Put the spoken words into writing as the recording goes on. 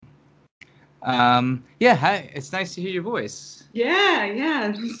Yeah, hi. It's nice to hear your voice.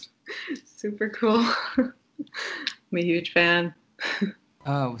 Yeah. Super cool. I'm a huge fan.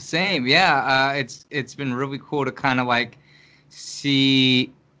 Oh, same. Yeah, it's been really cool to kind of like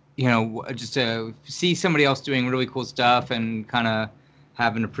see, just to see somebody else doing really cool stuff and kind of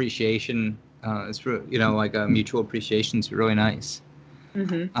have an appreciation. It's really, like a mutual appreciation. It's really nice.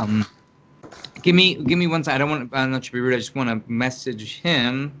 Mm-hmm. Give me one second. I'm not trying to be rude. I just want to message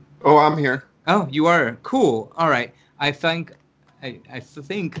him. Oh, I'm here. Oh, you are cool. All right. I think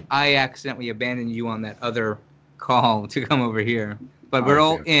I accidentally abandoned you on that other call to come over here, but we're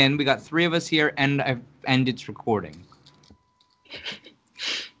all in. We got 3 of us here, and it's recording.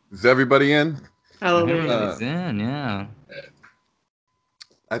 Is everybody in? Hallelujah. Everybody's in, yeah.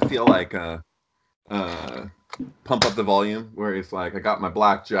 I feel like pump up the volume where it's like I got my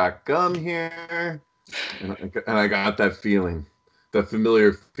blackjack gum here, and I got that feeling, that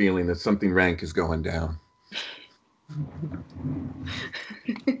familiar feeling that something rank is going down.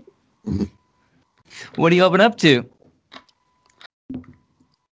 What are you been up to?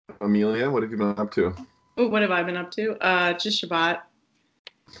 Amelia, what have you been up to? Oh, what have I been up to? Just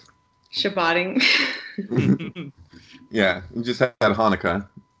Shabbating. Yeah, you just had Hanukkah.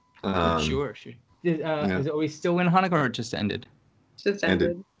 Sure. Is it always still in Hanukkah or it just ended? Just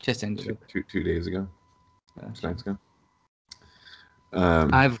ended. Just ended. Two days ago. 2 nights ago.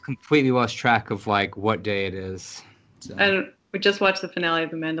 I've completely lost track of like what day it is. So. And we just watched the finale of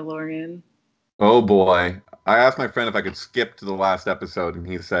The Mandalorian. Oh boy. I asked my friend if I could skip to the last episode, and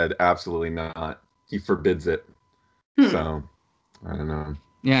he said absolutely not. He forbids it. So, I don't know.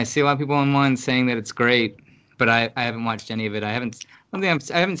 Yeah, I see a lot of people online saying that it's great, but I haven't watched any of it. I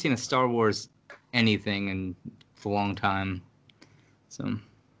haven't seen a Star Wars anything in a long time. So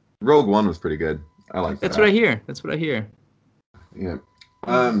Rogue One was pretty good. I like that. That's what I hear. Yeah.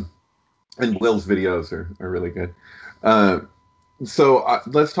 And Will's videos are really good. So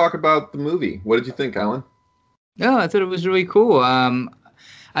let's talk about the movie. What did you think, Alan? Oh, I thought it was really cool.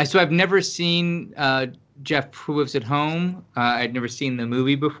 So I've never seen Jeff Who Lives at Home. I'd never seen the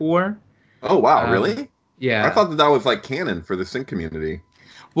movie before. Oh wow, really? Yeah. I thought that was like canon for the sync community.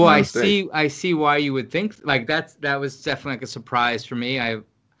 Well, I see why you would think like that was definitely like a surprise for me. I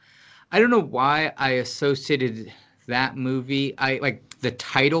don't know why I associated that movie. I like the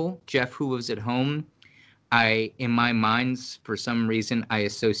title, Jeff Who Lives at Home. In my mind, for some reason, I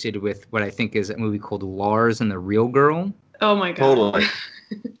associated with what I think is a movie called Lars and the Real Girl. Oh my god! Totally.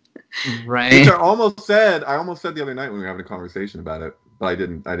 Right. Which I almost said the other night when we were having a conversation about it, but I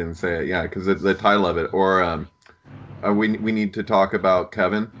didn't say it. Yeah, because the title of it, or we need to talk about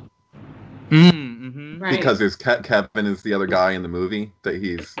Kevin. Mm-hmm. Right. Because there's Kevin is the other guy in the movie that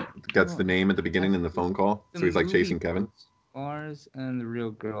gets the name at the beginning in the phone call, so he's like chasing Kevin. Lars and the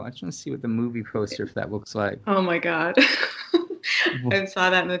Real Girl. I just want to see what the movie poster for that looks like. Oh my god. I saw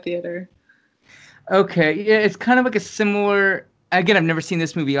that in the theater. Okay, yeah, it's kind of like a similar. Again, I've never seen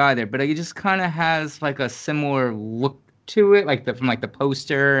this movie either, but it just kind of has like a similar look to it, like from the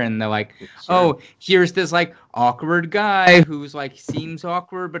poster, and they're like, sure. Oh, here's this like awkward guy who's like seems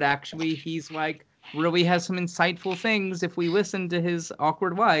awkward, but actually he's like really has some insightful things if we listen to his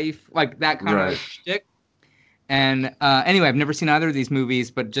awkward wife, like that kind of shtick. And anyway, I've never seen either of these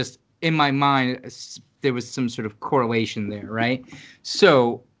movies, but just in my mind, there was some sort of correlation there, right?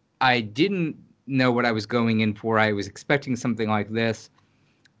 So I didn't know what I was going in for. I was expecting something like this.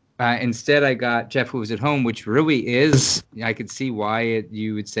 Instead, I got Jeff Who Was at Home, which really is, I could see why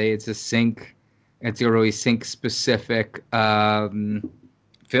you would say it's a sync. It's a really sync-specific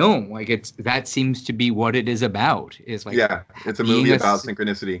film. Like that seems to be what it is about. Is like it's a movie about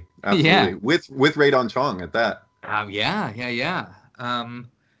synchronicity. Absolutely. Yeah. With Radon Chong at that. Yeah.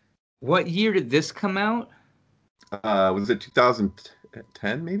 What year did this come out? Was it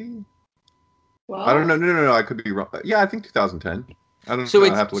 2010 maybe? Well, I don't know. No. I could be wrong. Yeah, I think 2010. I don't know. So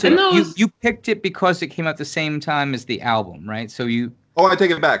I have to look it up. You picked it because it came out the same time as the album, right? So you. Oh, I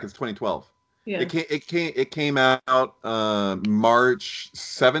take it back. It's 2012. Yeah. It came out March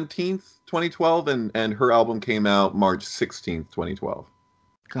 17th, 2012, and her album came out March 16th, 2012.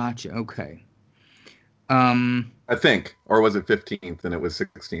 Gotcha. Okay. I think, or was it 15th and it was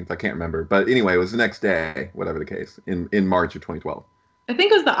 16th? I can't remember. But anyway, it was the next day, whatever the case, in March of 2012. I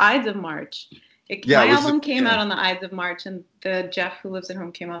think it was the Ides of March. My album came out on the Ides of March, and the Jeff Who Lives at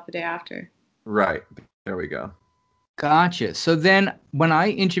Home came out the day after. Right. There we go. Gotcha. So then when I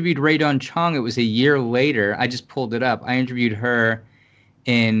interviewed Radon Chong, it was a year later. I just pulled it up. I interviewed her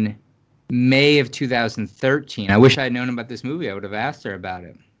in May of 2013. I wish I had known about this movie. I would have asked her about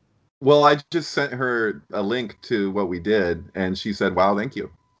it. Well, I just sent her a link to what we did, and she said, wow, thank you.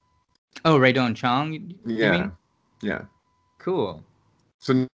 Oh, Ray Don Chong. You Yeah, mean? yeah. Cool.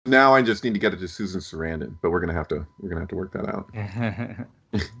 So now I just need to get it to Susan Sarandon, but we're gonna have to work that out.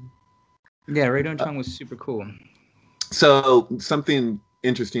 Yeah, Ray Don Chong was super cool. So something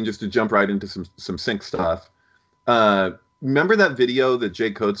interesting, just to jump right into some sync stuff. Remember that video that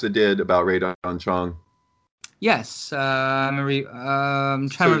Jay Kotza did about Ray Don Chong? Yes, I remember. I'm trying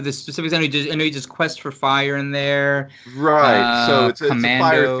to remember the specifics. I know he just Quest for Fire in there. Right. So it's a fire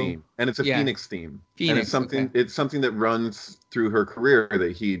Commando. theme, and it's a Phoenix theme, and Phoenix, it's something that runs through her career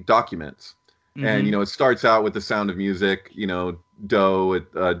that he documents. Mm-hmm. And it starts out with the Sound of Music, Doe,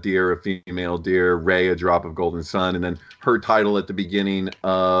 a deer, a female deer, Ray, a drop of golden sun, and then her title at the beginning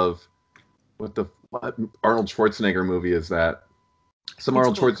of what Arnold Schwarzenegger movie is that? Some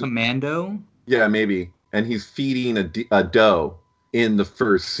Arnold Schwarzenegger. Commando. Yeah, maybe. And he's feeding a doe in the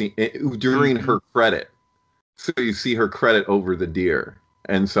first scene during her credit. So you see her credit over the deer,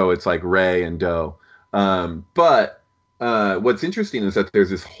 and so it's like Ray and Doe. But what's interesting is that there's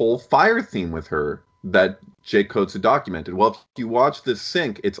this whole fire theme with her that Jake Coates had documented. Well, if you watch this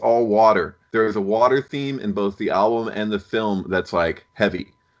sync, it's all water. There is a water theme in both the album and the film that's like heavy.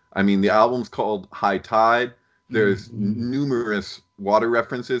 I mean, the album's called High Tide. There's numerous water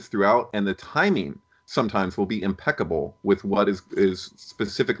references throughout, and the timing sometimes will be impeccable with what is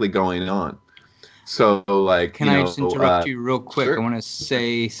specifically going on. So, like, can I just interrupt you real quick? Sure. I want to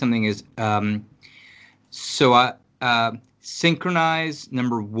say something is Synchronize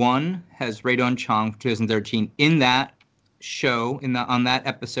 #1 has Ray Don Chong for 2013. In that show, on that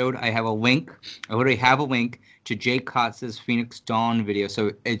episode, I have a link. I already have a link to Jake Kotz's Phoenix Dawn video.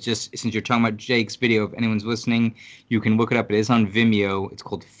 So it just, since you're talking about Jake's video, if anyone's listening, you can look it up. It is on Vimeo. It's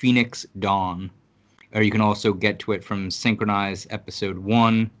called Phoenix Dawn. Or you can also get to it from Synchronize episode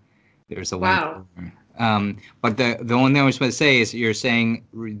 1. There's a link. Wow. But the only thing I was going to say is you're saying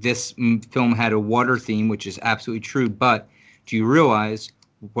this film had a water theme, which is absolutely true. But do you realize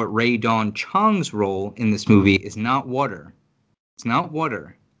what Ray Don Chong's role in this movie is not water? It's not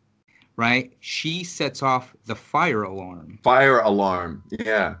water, right? She sets off the fire alarm. Fire alarm.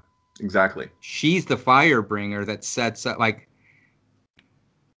 Yeah, exactly. She's the fire bringer that sets up, like.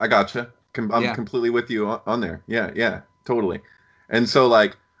 I gotcha. I'm completely with you on there. Yeah, totally. And so,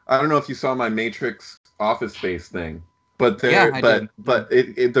 like, I don't know if you saw my Matrix Office Space thing, but I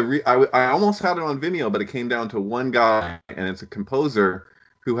almost had it on Vimeo, but it came down to one guy, and it's a composer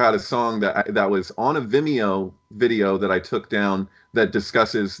who had a song that was on a Vimeo video that I took down that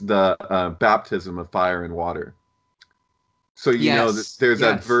discusses the baptism of fire and water. So there's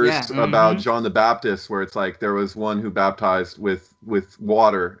that verse about John the Baptist where it's like there was one who baptized with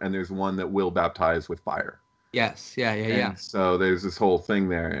water, and there's one that will baptize with fire. Yes, yeah. So there's this whole thing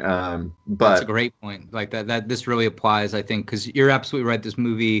there. But that's a great point. Like that this really applies, I think, because you're absolutely right. This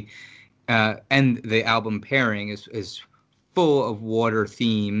movie and the album pairing is full of water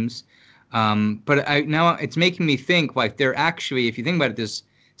themes. But now it's making me think, like, they're actually, if you think about it, this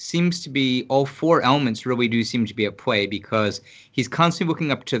seems to be all 4 elements really do seem to be at play, because he's constantly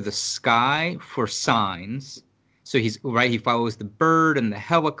looking up to the sky for signs. So he follows the bird and the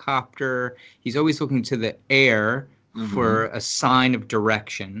helicopter. He's always looking to the air for a sign of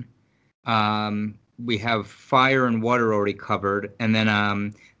direction. We have fire and water already covered. And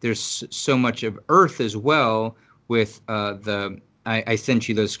then there's so much of earth as well with I sent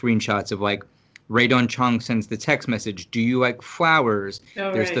you those screenshots of, like, Ray Don Chong sends the text message, "Do you like flowers?"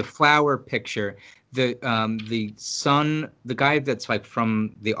 Oh, There's right. the flower picture. The son, the guy that's like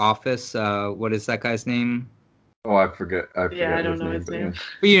from The Office. What is that guy's name? Oh, I forget. I don't know his name.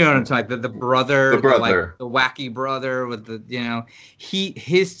 But you know what I'm talking about. The brother. The brother. The wacky brother with the, the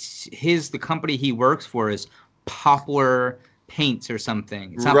company he works for is Poplar Paints or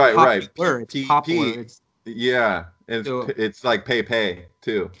something. It's not right. It's Poplar. Yeah. It's like pay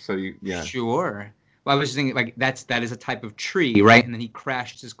too. So Sure. Well, I was just thinking, like, that is a type of tree, right? And then he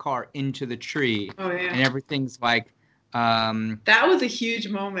crashed his car into the tree. Oh, yeah. And everything's like. That was a huge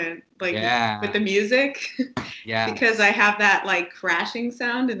moment, like, with the music. Yeah. Because I have that, like, crashing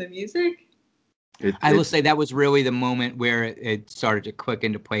sound in the music. I will say that was really the moment where it started to click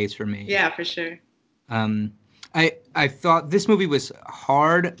into place for me. Yeah, for sure. I thought this movie was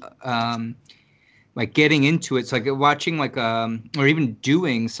hard. Like, getting into it, it's like watching, like, or even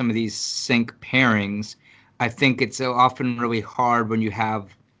doing some of these sync pairings. I think it's often really hard when you have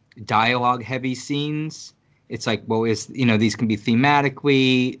dialogue heavy scenes. It's like, well, these can be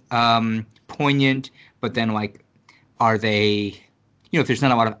thematically poignant, but then, like, are they, if there's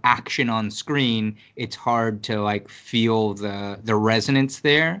not a lot of action on screen, it's hard to, like, feel the resonance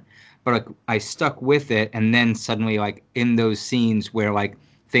there. But, like, I stuck with it, and then suddenly, like, in those scenes where, like,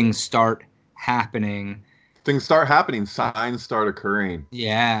 things start happening. Things start happening. Signs start occurring.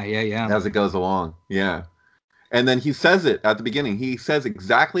 Yeah. As it goes along. Yeah. And then he says it at the beginning. He says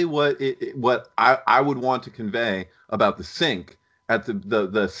exactly what I would want to convey about the sync at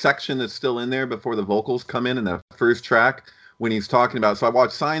the section that's still in there before the vocals come in the first track when he's talking about. So I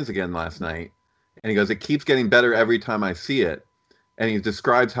watched Signs again last night, and he goes, "It keeps getting better every time I see it." And he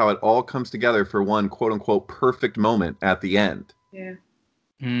describes how it all comes together for one quote unquote perfect moment at the end. Yeah.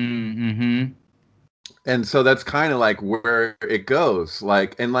 Mm-hmm. And so that's kind of like where it goes.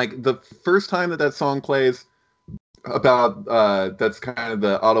 Like, and like the first time that song plays, about that's kind of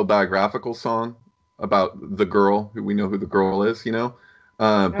the autobiographical song about the girl who we know who the girl is, you know.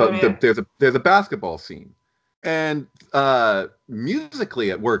 There's a basketball scene, and musically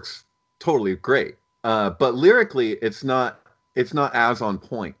it works totally great, but lyrically it's not as on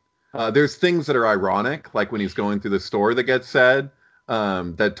point. There's things that are ironic, like when he's going through the store that gets said,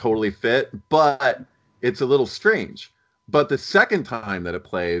 that totally fit, but it's a little strange. But the second time that it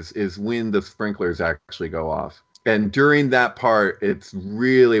plays is when the sprinklers actually go off. And during that part, it's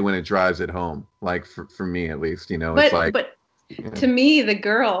really when it drives it home. Like for me, at least, you know, it's like. But to me, the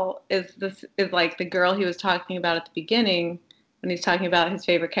girl is like the girl he was talking about at the beginning when he's talking about his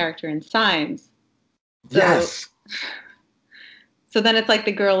favorite character in Signs. So, yes. So then it's like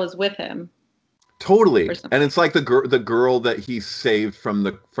the girl is with him. Totally, and it's like the girl that he saved from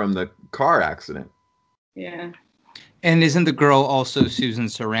the car accident. Yeah. And isn't the girl also Susan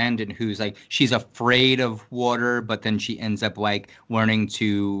Sarandon, who's like, she's afraid of water, but then she ends up like learning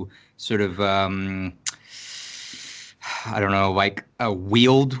to sort of, I don't know, like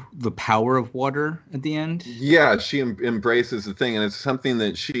wield the power of water at the end? Yeah, she embraces the thing, and it's something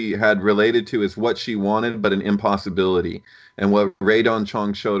that she had related to as what she wanted, but an impossibility. And what Rae Dawn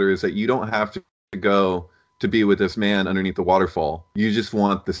Chong showed her is that you don't have to go to be with this man underneath the waterfall. You just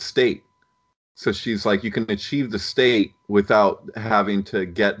want the state. So she's like, you can achieve the state without having to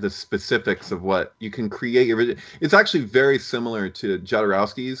get the specifics of what you can create. It's actually very similar to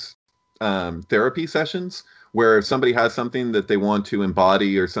Jodorowsky's therapy sessions, where if somebody has something that they want to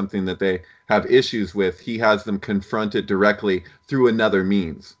embody or something that they have issues with, he has them confront it directly through another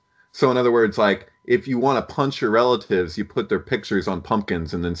means. So in other words, like, if you want to punch your relatives, you put their pictures on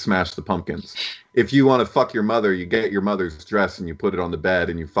pumpkins and then smash the pumpkins. If you want to fuck your mother, you get your mother's dress and you put it on the bed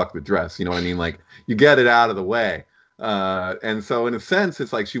and you fuck the dress. You know what I mean? Like, you get it out of the way. And so in a sense,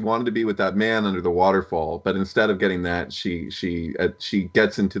 it's like she wanted to be with that man under the waterfall, but instead of getting that, she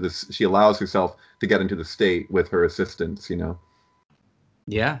gets into this. She allows herself to get into the state with her assistants. You know?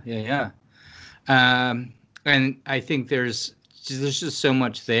 Yeah. And I think there's just so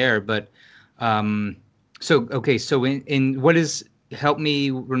much there, but so in what is, help me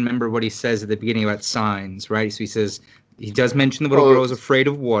remember what he says at the beginning about Signs, right? So he says he does mention the little girl is afraid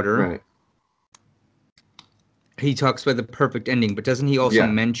of water. Right. He talks about the perfect ending, but doesn't he also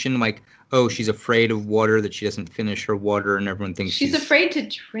mention like, oh, she's afraid of water, that she doesn't finish her water, and everyone thinks she's afraid to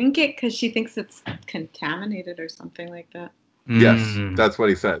drink it because she thinks it's contaminated or something like that. Yes, that's what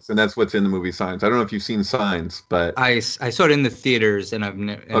he says, and that's what's in the movie Signs. I don't know if you've seen Signs, but I saw it in the theaters, and I've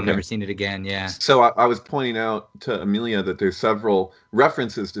never seen it again. Yeah. So I was pointing out to Amelia that there's several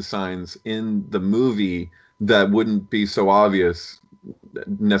references to Signs in the movie that wouldn't be so obvious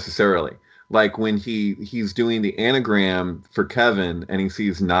necessarily. Like when he's doing the anagram for Kevin, and he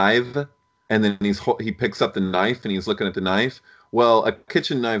sees knife, and then he picks up the knife and he's looking at the knife. Well, a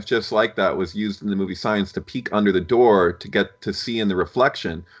kitchen knife just like that was used in the movie Signs to peek under the door to get to see in the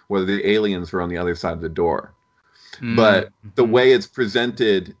reflection whether the aliens were on the other side of the door. But the way it's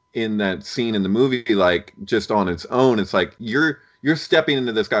presented in that scene in the movie, like just on its own, it's like you're stepping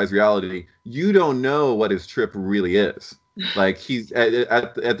into this guy's reality. You don't know what his trip really is. Like he's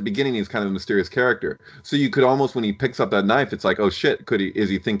at the beginning, he's kind of a mysterious character. So you could almost, when he picks up that knife, it's like, oh shit, is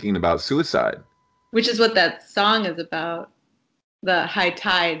he thinking about suicide? Which is what that song is about. The High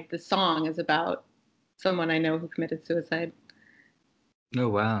Tide, the song, is about someone I know who committed suicide. Oh,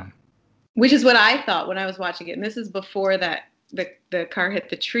 wow. Which is what I thought when I was watching it. And this is before that the car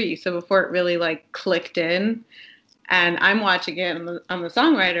hit the tree. So before it really like clicked in. And I'm watching it, and I'm the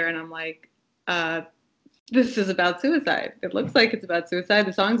songwriter, and I'm like, this is about suicide. It looks like it's about suicide.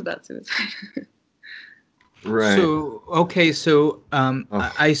 The song's about suicide. Right. So, okay. So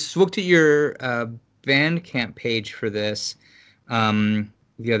I looked at your Bandcamp page for this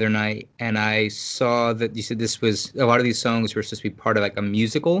the other night, and I saw that you said this was, a lot of these songs were supposed to be part of like a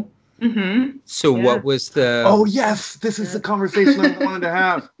musical. Mm-hmm. So Yeah. what was the Oh yes, this is the conversation I wanted to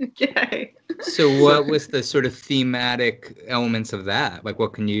have. Yay. so what was the sort of thematic elements of that? Like,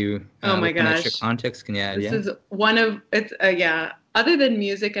 what can you Oh my what kind of extra gosh. context can you add? This Yeah. is one of it's yeah. Other than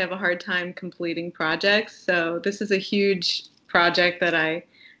music, I have a hard time completing projects. So this is a huge project that I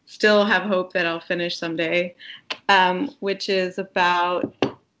still have hope that I'll finish someday, which is about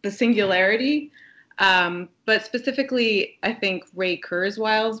the singularity, but specifically, I think Ray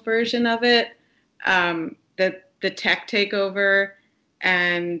Kurzweil's version of it, the tech takeover,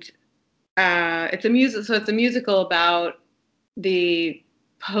 and it's a music. So it's a musical about the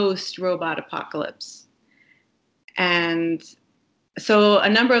post-robot apocalypse. And so a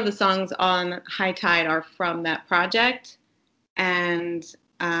number of the songs on High Tide are from that project. And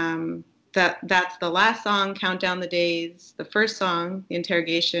that's the last song, Count Down the Days, the first song, The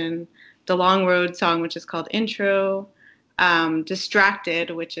Interrogation, the Long Road song, which is called Intro,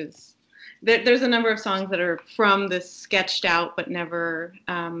 Distracted, which is, there's a number of songs that are from this sketched out but never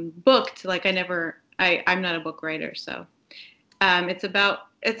booked. Like I'm not a book writer, so it's about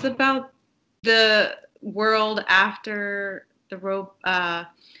the world after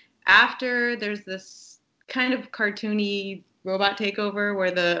after there's this kind of cartoony robot takeover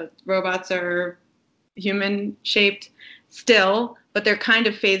where the robots are human shaped still, but they're kind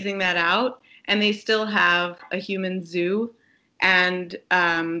of phasing that out, and they still have a human zoo, and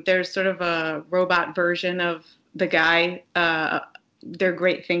there's sort of a robot version of the guy, their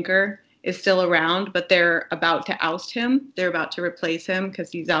great thinker is still around, but they're about to oust him. They're about to replace him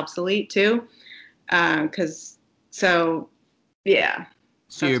because he's obsolete too. So yeah.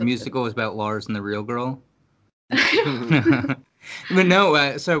 So your musical is about Lars and the Real Girl? But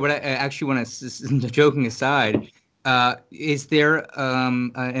no, sorry, what I actually want to, joking aside, is there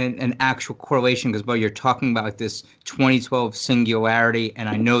an actual correlation? Because, well, you're talking about like this 2012 singularity, and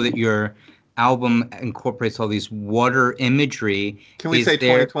I know that your album incorporates all these water imagery. Can we say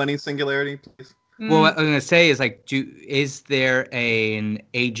 2020 singularity, please? Well, what I was going to say is like, is there an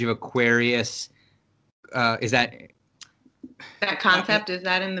Age of Aquarius? Is that concept, is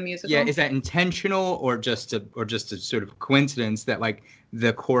that in the musical? Yeah, is that intentional or just a sort of coincidence that like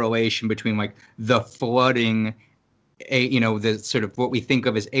the correlation between like the flooding, the sort of what we think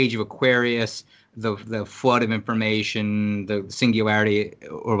of as Age of Aquarius, the flood of information, the singularity,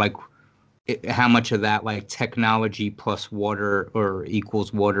 or like how much of that like technology plus water or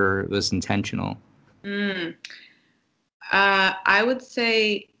equals water was intentional? I would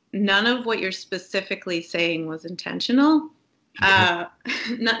say none of what you're specifically saying was intentional. None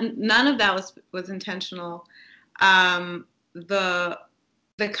of that was intentional. The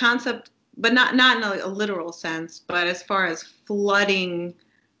concept, but not in a literal sense, but as far as flooding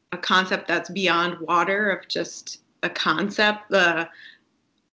a concept that's beyond water, of just a concept, the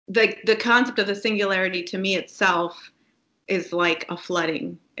concept of the singularity to me itself is like a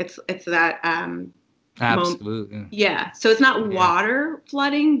flooding. It's that Absolutely. Yeah. So it's not water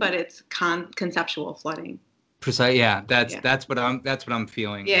flooding, but it's conceptual flooding. Precise. Yeah. That's what I'm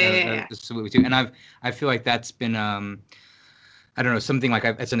feeling. Yeah. Absolutely too. And I feel like that's been I don't know, something like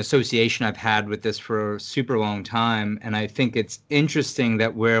it's an association I've had with this for a super long time, and I think it's interesting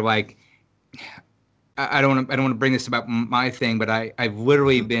that we're like, I don't want to bring this about my thing, but I've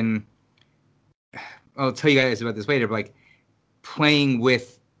literally been, I'll tell you guys about this later, but like playing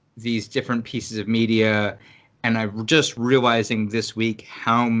with these different pieces of media, and I'm just realizing this week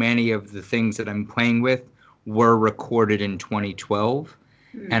how many of the things that I'm playing with were recorded in 2012.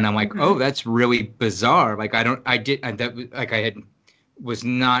 And I'm like, oh, that's really bizarre. Like was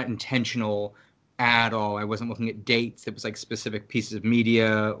not intentional at all. I wasn't looking at dates. It was like specific pieces of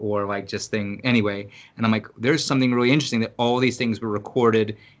media or like just thing anyway. And I'm like, there's something really interesting that all these things were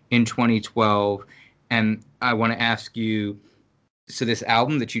recorded in 2012. And I want to ask you, so this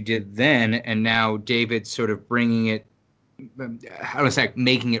album that you did then, and now David sort of bringing it, how to say, like,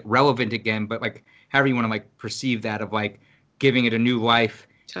 making it relevant again, but like however you want to like perceive that, of like giving it a new life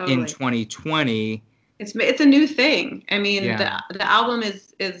in 2020. It's a new thing. I mean, the album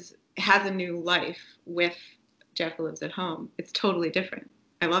has a new life with Jeff Who Lives at Home. It's totally different.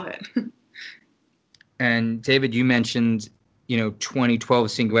 I love it. And David, you mentioned 2012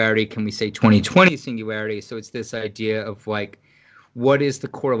 singularity. Can we say 2020 singularity? So it's this idea of like, what is the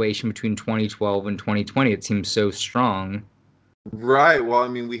correlation between 2012 and 2020? It seems so strong. Right. Well, I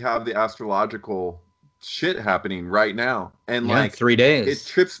mean, we have the astrological shit happening right now, and like 3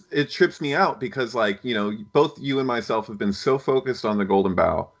 days. It trips me out because like, both you and myself have been so focused on the Golden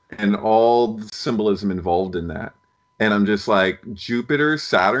Bough and all the symbolism involved in that. And I'm just like, Jupiter,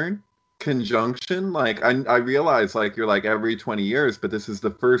 Saturn, conjunction, like I realize like you're like every 20 years, but this is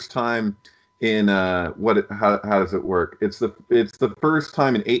the first time in how does it work? It's the first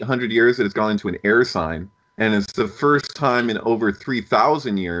time in 800 years that it's gone into an air sign, and it's the first time in over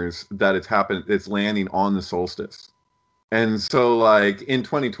 3,000 years that it's landing on the solstice. And so like in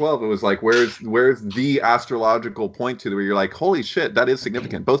 2012 it was like where's the astrological point to where you're like, holy shit, that is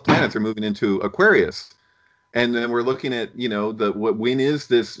significant. Both planets are moving into Aquarius. And then we're looking at, when is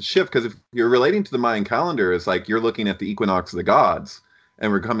this shift? Because if you're relating to the Mayan calendar, it's like you're looking at the equinox of the gods, and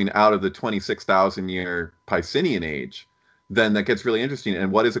we're coming out of the 26,000 year Piscean age. Then that gets really interesting.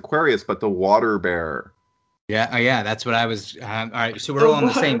 And what is Aquarius but the water bearer? Yeah, that's what I was. All right, so we're all on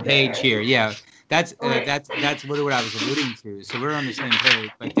the same page here. Yeah, that's literally what I was alluding to. So we're on the same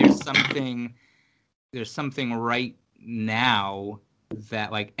page. Like there's something right now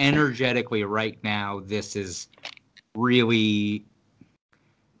that like energetically right now this is really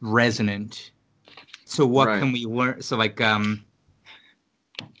resonant. So what can we learn? So like all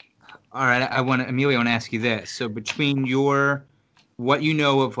right, Amelia, I want to ask you this. So between what you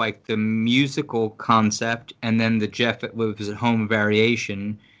know of like the musical concept and then the Jeff Lives at Home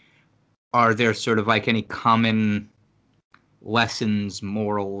variation, are there sort of like any common lessons,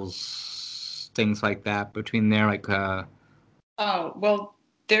 morals, things like that between there? Like oh, well,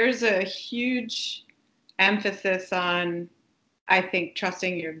 there's a huge emphasis on, I think,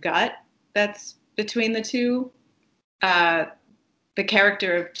 trusting your gut that's between the two. The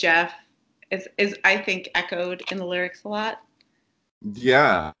character of Jeff is I think, echoed in the lyrics a lot.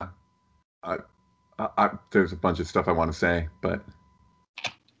 Yeah. There's a bunch of stuff I want to say, but...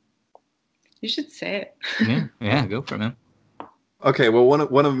 You should say it. Yeah, go for it, man. Okay, well,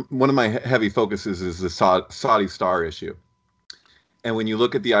 one of my heavy focuses is the Saudi Star issue. And when you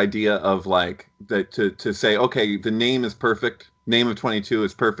look at the idea of like that to say, okay, the name is perfect, name of 22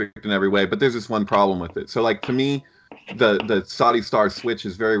 is perfect in every way, but there's this one problem with it. So like to me, the Saudi Star switch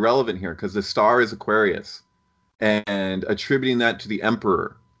is very relevant here because the star is Aquarius, and attributing that to the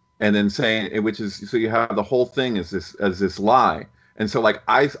emperor, and then saying, which is, so you have the whole thing as this lie. And so like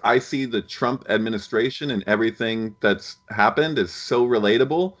I see the Trump administration and everything that's happened is so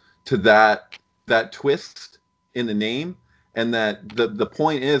relatable to that twist in the name. And that the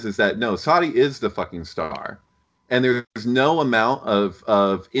point is that no, Saudi is the fucking star, and there's no amount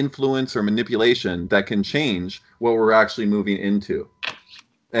of influence or manipulation that can change what we're actually moving into.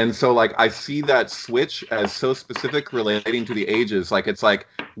 And so like I see that switch as so specific relating to the ages. Like it's like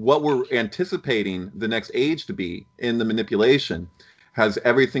what we're anticipating the next age to be in the manipulation has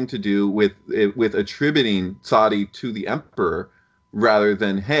everything to do with attributing Saudi to the emperor rather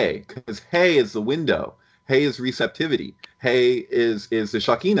than Hay, because Hay is the window. Hay is receptivity. Hay is the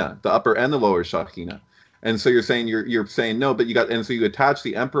Shakina, the upper and the lower Shakina. And so you're saying no, but so you attach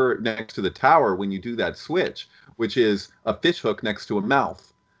the emperor next to the tower when you do that switch, which is a fish hook next to a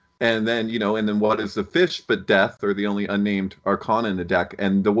mouth. And then, what is the fish but death, or the only unnamed arcana in the deck?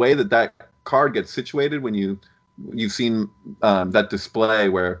 And the way that card gets situated when you've seen that display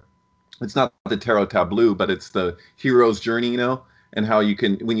where it's not the tarot tableau, but it's the hero's journey, and how you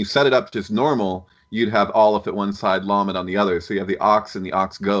can, when you set it up just normal, you'd have Aleph at one side, Lamed on the other. So you have the ox and the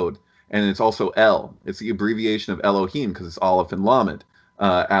ox goad. And it's also El. It's the abbreviation of Elohim because it's Aleph and Lamed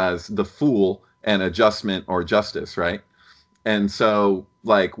as the fool and adjustment or justice, right? And so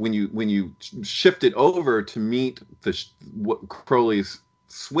like when you shift it over to meet Crowley's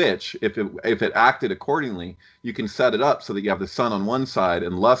switch, if it acted accordingly, you can set it up so that you have the sun on one side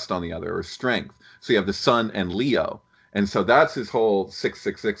and lust on the other, or strength. So you have the sun and Leo. And so that's his whole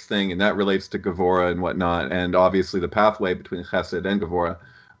 666 thing, and that relates to Gevurah and whatnot, and obviously the pathway between Chesed and Gevurah.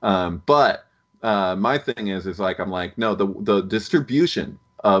 But my thing is like, I'm like, no, the distribution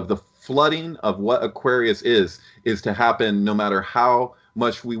of the flooding of what Aquarius is to happen no matter how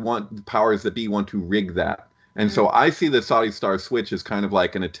much we want the powers that be want to rig that. And so I see the Saudi Star switch as kind of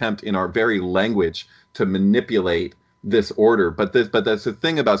like an attempt in our very language to manipulate this order. But that's the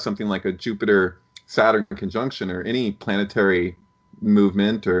thing about something like a Jupiter-Saturn conjunction or any planetary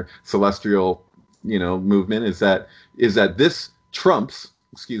movement or celestial, movement is that this trumps,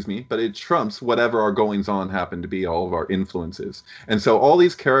 but it trumps whatever our goings on happen to be, all of our influences. And so all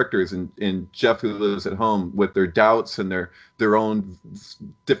these characters in Jeff Who Lives at Home with their doubts and their own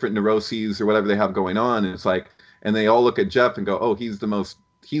different neuroses or whatever they have going on, and it's like, and they all look at Jeff and go, oh, he's the most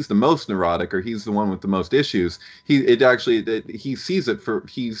neurotic, or he's the one with the most issues. He sees it for,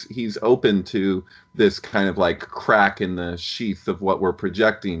 he's open to this kind of like crack in the sheath of what we're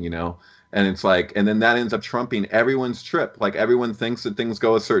projecting, And it's like, and then that ends up trumping everyone's trip. Like everyone thinks that things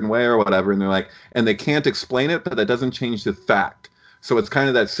go a certain way or whatever, and they're like, and they can't explain it, but that doesn't change the fact. So it's kind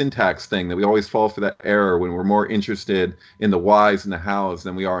of that syntax thing that we always fall for that error when we're more interested in the whys and the hows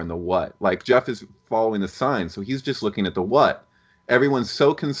than we are in the what. Like Jeff is following the sign, so he's just looking at the what. Everyone's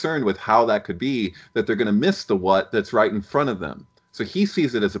so concerned with how that could be that they're going to miss the what that's right in front of them. So he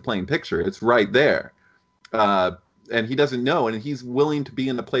sees it as a plain picture. It's right there. And he doesn't know, and he's willing to be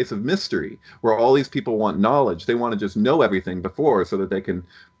in a place of mystery where all these people want knowledge. They want to just know everything before so that they can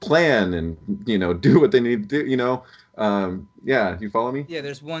plan and, do what they need to do, yeah, you follow me? Yeah,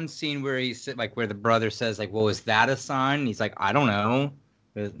 there's one scene where he's like, where the brother says like, well, is that a sign? And he's like, I don't know.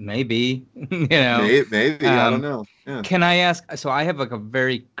 Maybe, Maybe, I don't know. Yeah. Can I ask, so I have like a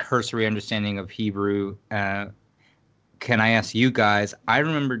very cursory understanding of Hebrew. Can I ask you guys, I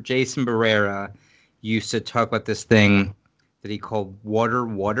remember Jason Barrera used to talk about this thing that he called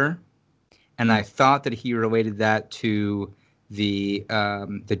water, and I thought that he related that to the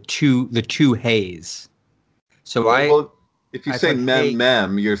two hays. So well, if you say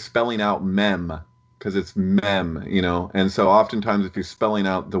mem, you're spelling out mem because it's mem, and so oftentimes if you're spelling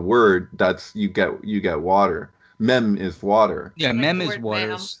out the word, that's you get water. Mem is water. Yeah, mem is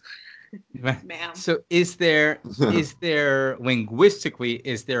water. Ma'am. So is there linguistically,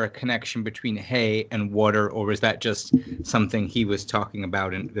 is there a connection between hay and water, or is that just something he was talking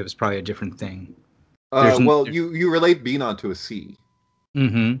about and it was probably a different thing? You relate Binah to a sea.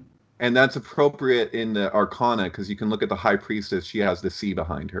 Mm-hmm. And that's appropriate in the Arcana because you can look at the high priestess, she has the sea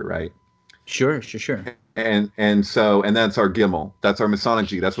behind her, right? Sure. And that's our Gimel. That's our Masonic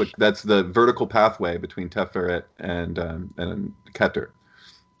G. That's the vertical pathway between Teferet and Keter.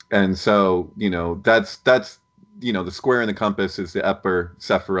 And so, that's the square in the compass is the upper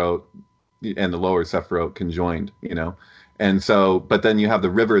Sephirot and the lower Sephirot conjoined, And so, but then you have the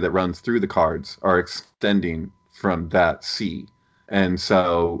river that runs through the cards are extending from that sea. And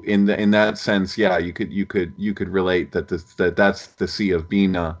so in that sense, yeah, you could relate that that's the sea of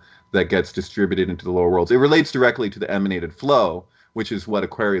Binah that gets distributed into the lower worlds. It relates directly to the emanated flow, which is what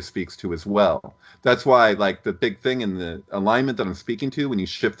Aquarius speaks to as well. That's why, like, the big thing in the alignment that I'm speaking to, when you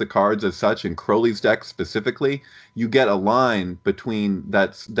shift the cards as such, in Crowley's deck specifically, you get a line between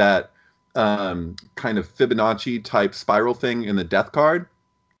that kind of Fibonacci type spiral thing in the death card,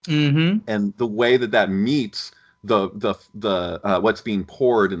 and the way that meets the what's being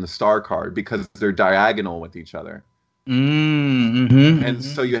poured in the star card, because they're diagonal with each other. And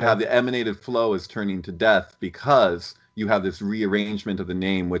so you have the emanated flow is turning to death because you have this rearrangement of the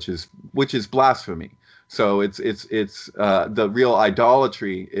name, which is blasphemy. So it's the real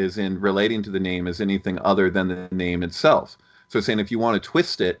idolatry is in relating to the name as anything other than the name itself. So saying if you want to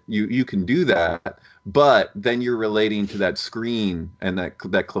twist it, you can do that, but then you're relating to that screen and that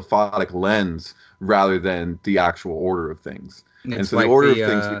qliphothic lens rather than the actual order of things. And so like the order of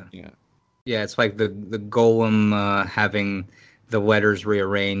things, yeah, it's like the golem having the letters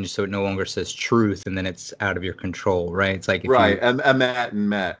rearranged so it no longer says truth, and then it's out of your control, right? It's like and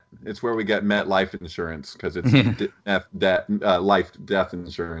Met. It's where we get Met life insurance because it's life death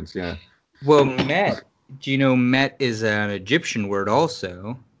insurance. Yeah. Well, Met. Do you know Met is an Egyptian word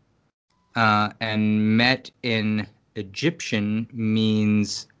also, and Met in Egyptian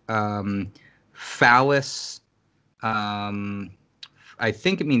means phallus. I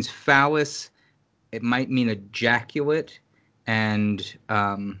think it means phallus. It might mean ejaculate. And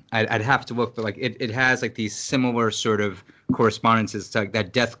I'd have to look, but like it has like these similar sort of correspondences to like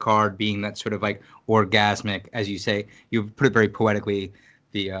that death card being that sort of like orgasmic, as you say. You put it very poetically,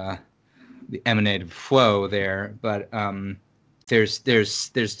 the emanated flow there. But there's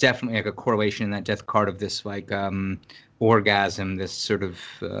definitely like a correlation in that death card of this like orgasm, this sort of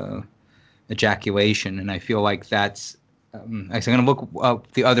ejaculation, and I feel like that's. I'm going to look up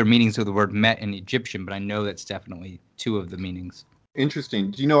the other meanings of the word Met in Egyptian, but I know that's definitely two of the meanings.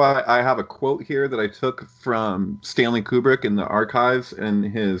 Interesting. Do you know I have a quote here that I took from Stanley Kubrick in the archives and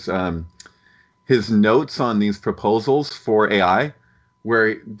his notes on these proposals for AI,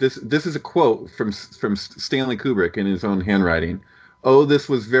 where this is a quote from Stanley Kubrick in his own handwriting. Oh, this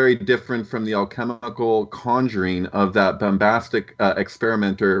was very different from the alchemical conjuring of that bombastic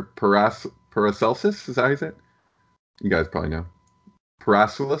experimenter Paracelsus. Is that how you say it? You guys probably know.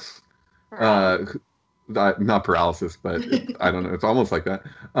 Paracelsus? Not paralysis, but I don't know. It's almost like that.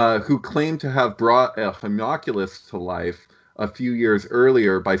 Who claimed to have brought a homunculus to life a few years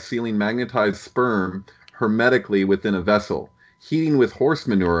earlier by sealing magnetized sperm hermetically within a vessel, heating with horse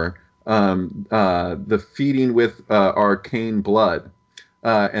manure, the feeding with arcane blood.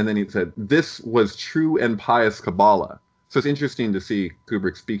 And then he said, this was true and pious Kabbalah. So it's interesting to see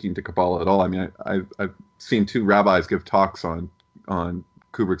Kubrick speaking to Kabbalah at all. I mean, I've seen two rabbis give talks on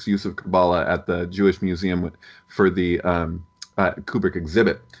Kubrick's use of Kabbalah at the Jewish Museum for the Kubrick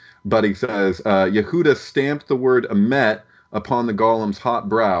exhibit. But he says, Yehuda stamped the word emet upon the golem's hot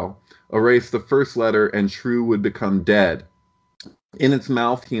brow, erased the first letter, and Shrew would become dead. In its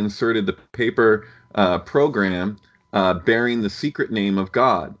mouth, he inserted the paper program bearing the secret name of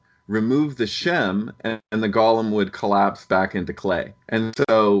God. Remove the Shem, and the golem would collapse back into clay. And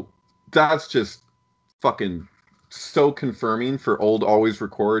so that's just fucking so confirming for old always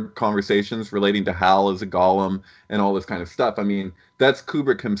record conversations relating to Hal as a golem and all this kind of stuff. I mean, that's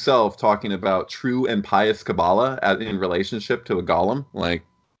Kubrick himself talking about true and pious Kabbalah in relationship to a golem. Like,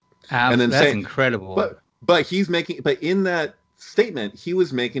 and then that's saying, incredible. But in that statement, he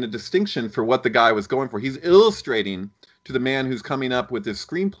was making a distinction for what the guy was going for. He's illustrating to the man who's coming up with this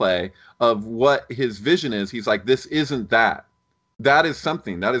screenplay of what his vision is. He's like, this isn't that. That is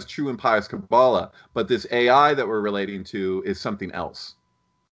something. That is true and pious Kabbalah. But this AI that we're relating to is something else.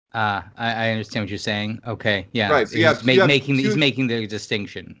 I understand what you're saying. Okay, yeah. Right. So he's making the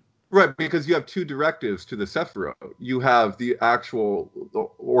distinction. Right, because you have two directives to the Sephiroth. You have the actual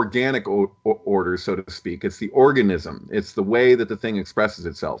organic order, so to speak. It's the organism. It's the way that the thing expresses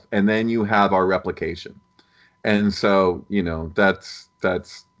itself. And then you have our replication. And so, that's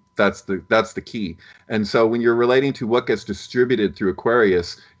the key. And so when you're relating to what gets distributed through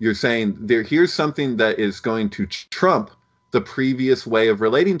Aquarius, you're saying here's something that is going to trump the previous way of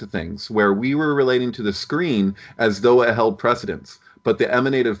relating to things, where we were relating to the screen as though it held precedence. But the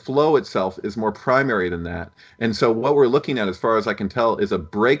emanative flow itself is more primary than that. And so what we're looking at, as far as I can tell, is a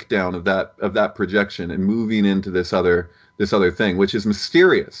breakdown of that projection and moving into this other thing, which is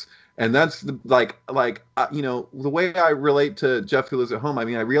mysterious. And that's the way I relate to Jeff Who Lives at Home. I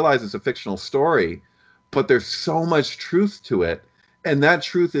mean, I realize it's a fictional story, but there's so much truth to it. And that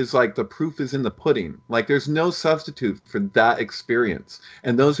truth is like the proof is in the pudding. Like, there's no substitute for that experience.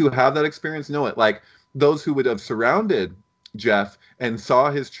 And those who have that experience know it. Like, those who would have surrounded Jeff and saw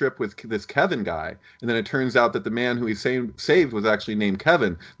his trip with this Kevin guy, and then it turns out that the man who he saved was actually named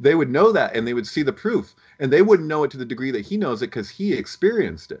Kevin, they would know that, and they would see the proof. And they wouldn't know it to the degree that he knows it because he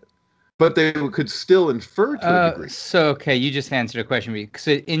experienced it. But they could still infer to a degree. So, okay, you just answered a question. Because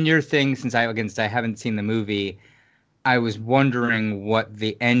in your thing, since I haven't seen the movie, I was wondering what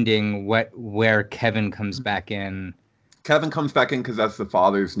the ending, where Kevin comes back in. Kevin comes back in because that's the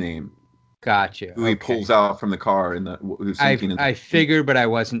father's name. Gotcha. Who he pulls out from the car I figured, but I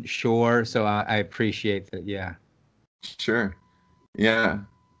wasn't sure, so I appreciate that. Yeah. Sure. Yeah.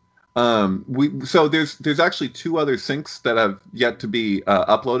 So there's actually two other syncs that have yet to be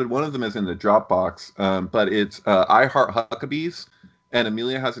uploaded. One of them is in the Dropbox, but it's I Heart Huckabees, and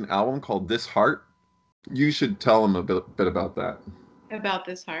Amelia has an album called This Heart. You should tell them a bit about that. About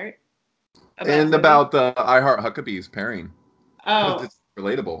This Heart? About the I Heart Huckabees pairing. Oh. It's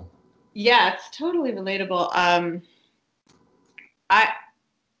relatable. Yeah, it's totally relatable. I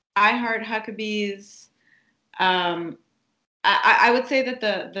Heart Huckabees. I would say that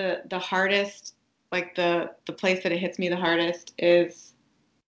the hardest, like the place that it hits me the hardest is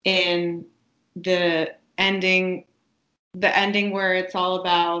in the ending where it's all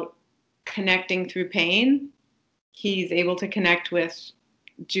about connecting through pain. He's able to connect with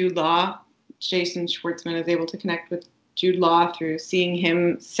Jude Law. Jason Schwartzman is able to connect with Jude Law through seeing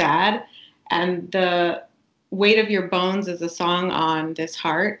him sad. And the Weight of Your Bones is a song on This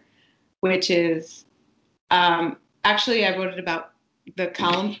Heart, which is actually I wrote it about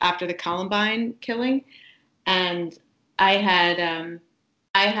after the Columbine killing, and I had an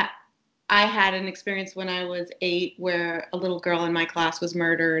experience when I was 8 where a little girl in my class was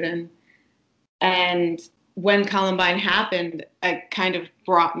murdered, and when Columbine happened, it kind of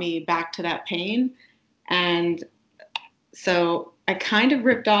brought me back to that pain, and so I kind of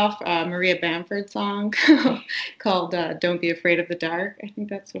ripped off a Maria Bamford song called "Don't Be Afraid of the Dark." I think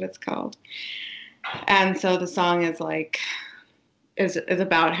that's what it's called. And so the song is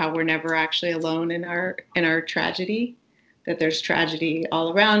about how we're never actually alone in our tragedy, that there's tragedy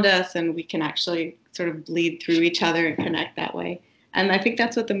all around us, and we can actually sort of bleed through each other and connect that way. And I think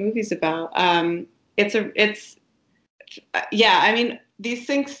that's what the movie's about. I mean, these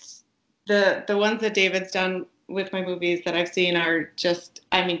things, the ones that David's done with my movies that I've seen are just,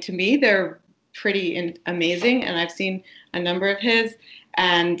 I mean, to me, they're pretty amazing. And I've seen a number of his,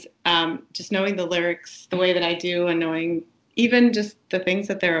 and just knowing the lyrics the way that I do, and knowing even just the things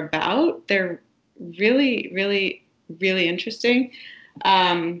that they're about, they're really, really, really interesting.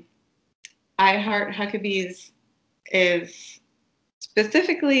 I Heart Huckabees is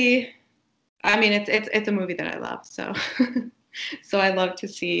specifically, I mean, it's a movie that I love. So, so I love to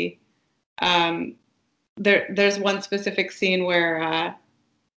see, there's one specific scene where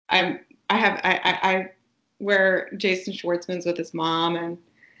I where Jason Schwartzman's with his mom, and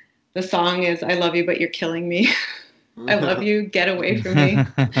the song is "I love you, but you're killing me." I love you, get away from me.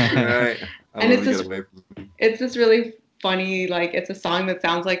 Right. And it's this really funny, like, it's a song that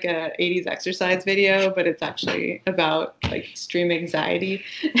sounds like a 80s exercise video, but it's actually about like extreme anxiety.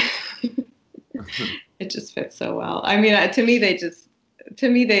 It just fits so well. I mean, to me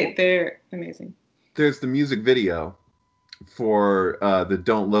they're amazing. There's the music video for the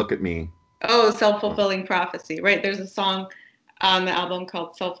 "Don't Look at Me." Oh, Self-Fulfilling Prophecy, right? There's a song on the album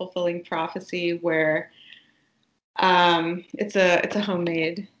called Self-Fulfilling Prophecy where it's a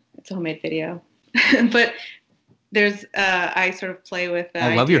homemade video. But there's I sort of play with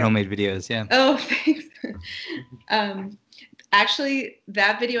I love your homemade videos, yeah. Oh, thanks. Actually,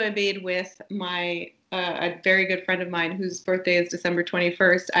 that video I made with my a very good friend of mine whose birthday is December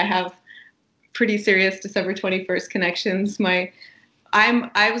 21st. I have pretty serious December 21st connections.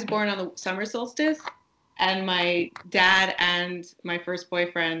 I was born on the summer solstice, and my dad and my first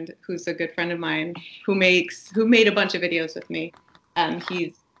boyfriend, who's a good friend of mine, who made a bunch of videos with me,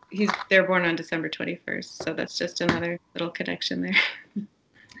 they're born on December 21st. So that's just another little connection there.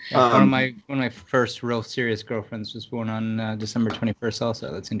 Yeah, one of my first real serious girlfriends was born on December 21st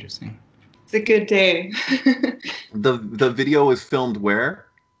also. That's interesting. It's a good day. The video was filmed where?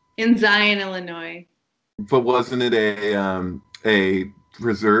 In Zion, Illinois. But wasn't it a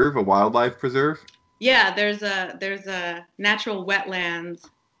preserve, a wildlife preserve? Yeah, there's a natural wetlands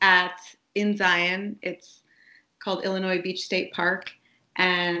in Zion. It's called Illinois Beach State Park,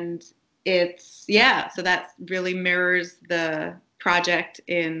 and so that really mirrors the project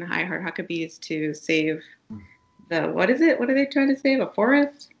in I Heart Huckabees to save what are they trying to save? A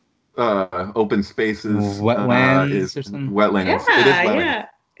forest? Open spaces, wetlands or something. Wetlands. Yeah, it is wetlands. Yeah,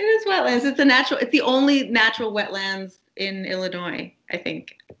 it is wetlands. It's the only natural wetlands in Illinois, I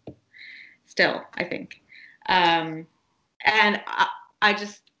think. Still, I think, and I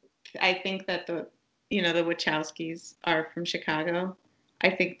think that the Wachowskis are from Chicago. I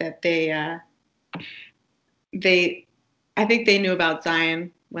think that I think they knew about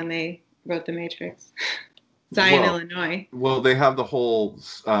Zion when they wrote The Matrix. Zion, Illinois. Well, they have the whole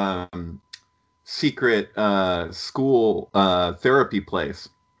secret school therapy place.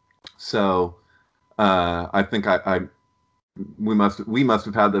 So I think we must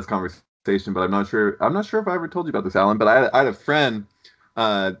have had this conversation, but I'm not sure if I ever told you about this, Alan. But I had a friend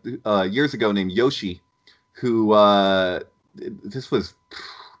years ago named Yoshi, who I was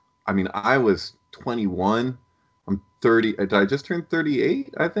 21. I'm 30. Did I just turn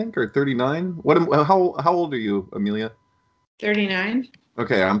 38? I think, or 39. How old are you, Amelia? 39.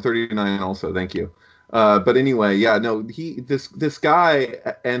 Okay, I'm 39 also. Thank you. But anyway, yeah, no, this guy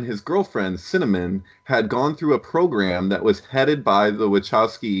and his girlfriend Cinnamon had gone through a program that was headed by the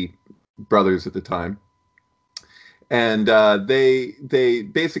Wachowski brothers at the time. And they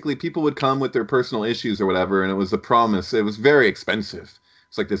basically, people would come with their personal issues or whatever, and it was a promise. It was very expensive.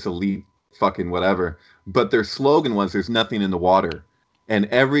 It's like this elite fucking whatever. But their slogan was, "There's nothing in the water." And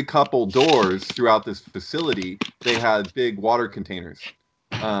every couple doors throughout this facility, they had big water containers.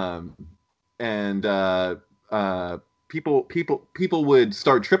 People would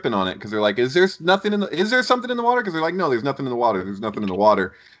start tripping on it because they're like, is there something in the water? Because they're like, no, there's nothing in the water. There's nothing in the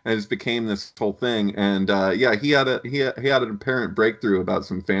water. And it just became this whole thing. And he had an apparent breakthrough about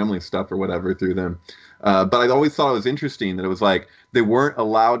some family stuff or whatever through them. But I always thought it was interesting that it was like they weren't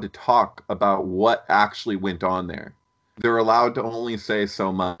allowed to talk about what actually went on there. They're allowed to only say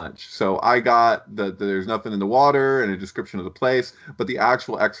so much. So I got that there's nothing in the water and a description of the place, but the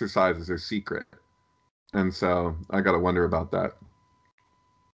actual exercises are secret. And so I got to wonder about that.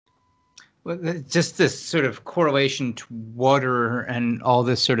 Well, just this sort of correlation to water and all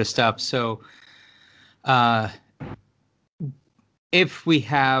this sort of stuff. So if we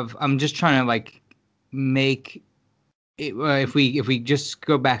have, I'm just trying to like make it, if we just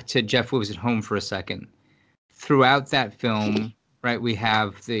go back to Jeff Lives at Home for a second. Throughout that film, right, we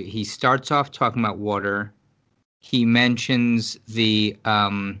have he starts off talking about water. He mentions the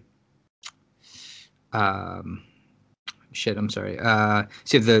so you have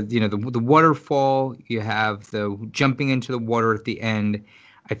the waterfall, you have the jumping into the water at the end.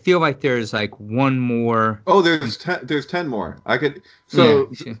 I feel like there's like one more. Oh, there's 10 more. I could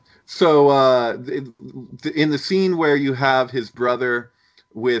in the scene where you have his brother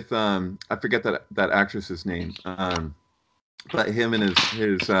with I forget that actress's name, but him and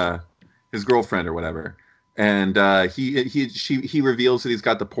his girlfriend or whatever, and he reveals that he's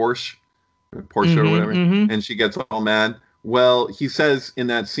got the Porsche or whatever, and she gets all mad. Well, he says in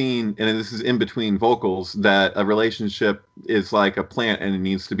that scene, and this is in between vocals, that a relationship is like a plant and it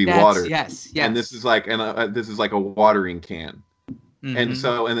needs to be watered. Yes. And this is like this is like a watering can. And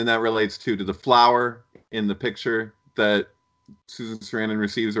so, and then that relates to the flower in the picture that Susan Sarandon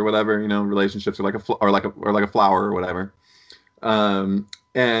receives or whatever. You know, relationships are like a flower or whatever. So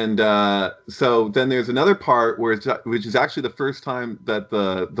then there's another part which is actually the first time that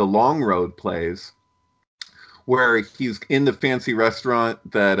the Long Road plays, where he's in the fancy restaurant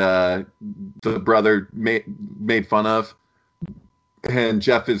that the brother made fun of, and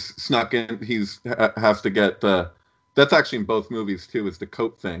Jeff is snuck in. Has to get that's actually in both movies too, is the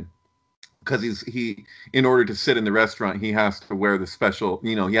coat thing, because he in order to sit in the restaurant he has to wear the special,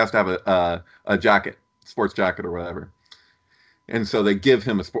 he has to have a jacket, sports jacket or whatever. And so they give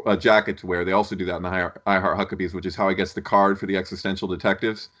him a jacket to wear. They also do that in the I Heart Huckabees, which is how he gets the card for the existential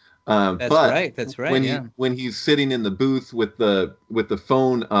detectives. That's right. When he's sitting in the booth with the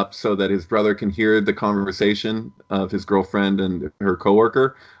phone up so that his brother can hear the conversation of his girlfriend and her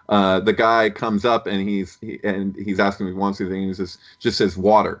coworker, the guy comes up and he's asking if he wants anything, and he just says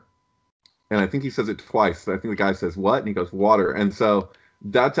water. And I think he says it twice. I think the guy says what, and he goes water. And so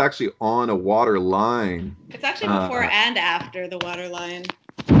that's actually on a water line. It's actually before and after the water line.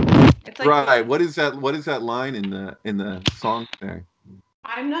 It's like, right. What is that line in the song there?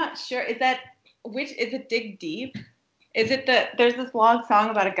 I'm not sure. Is it Dig Deep? Is it there's this long song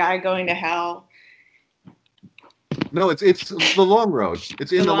about a guy going to hell? No, it's the Long Road.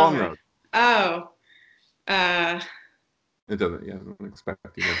 It's in the Long Road. Oh. It doesn't. Yeah, I don't expect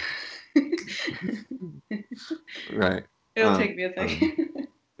you to. Right. It'll take me a second.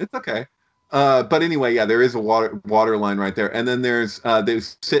 It's okay. But anyway, yeah, there is a water line right there, and then there's they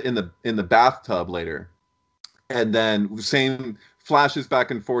sit in the bathtub later, and then same flashes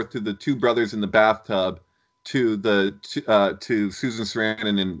back and forth to the two brothers in the bathtub, to Susan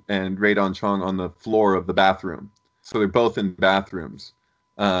Sarandon and Rae Dawn Chong on the floor of the bathroom. So they're both in bathrooms.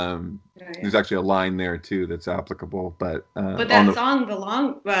 There's actually a line there too that's applicable, but that song, the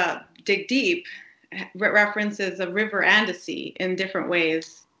long Dig Deep, references a river and a sea in different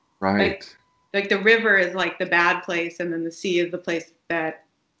ways. Right. Like the river is like the bad place, and then the sea is the place that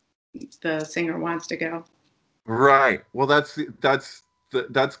the singer wants to go. Right. Well, that's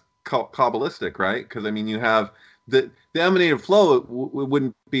Kabbalistic, right? Because I mean, you have the emanative flow.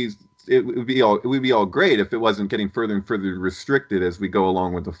 It would be all great if it wasn't getting further and further restricted as we go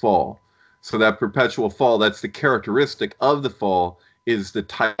along with the fall. So that perpetual fall, that's the characteristic of the fall, is the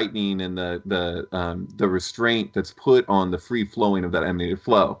tightening and the restraint that's put on the free flowing of that emanative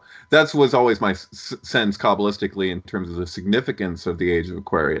flow. That was always my sense Kabbalistically in terms of the significance of the age of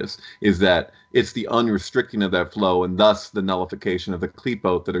Aquarius, is that it's the unrestricting of that flow and thus the nullification of the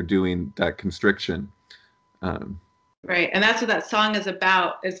klipot that are doing that constriction. Right, and that's what that song is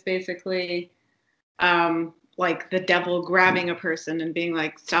about. It's basically like the devil grabbing a person and being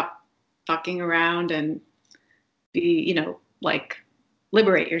like, stop fucking around and be, like,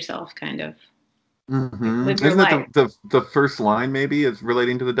 liberate yourself, kind of. Mm-hmm. Isn't that the first line maybe is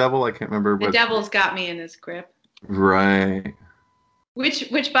relating to the devil? I can't remember. The devil's got me in his grip. Right.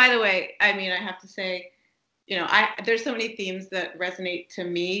 Which, by the way, I mean, I have to say, there's so many themes that resonate to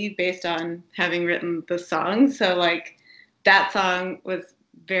me based on having written the song. So, like, that song was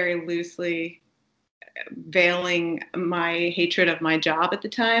very loosely veiling my hatred of my job at the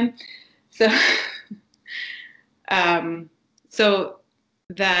time. So, so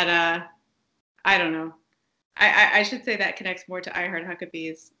that I don't know. I should say that connects more to I Heart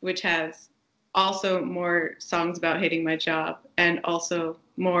Huckabees, which has also more songs about hating my job and also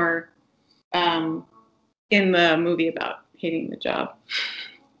more in the movie about hating the job.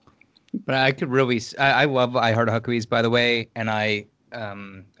 But I could really, I love I Heart Huckabees, by the way, and I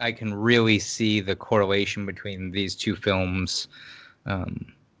can really see the correlation between these two films.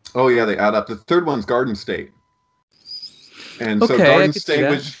 Oh yeah, they add up. The third one's Garden State. And so Garden State,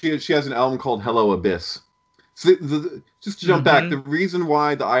 which she has an album called Hello Abyss. So just to jump back, the reason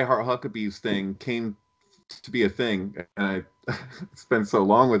why the I Heart Huckabees thing came to be a thing, and I spent so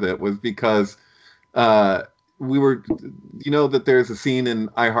long with it, was because we were, that there's a scene in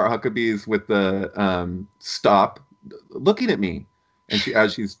I Heart Huckabees with the stop looking at me, and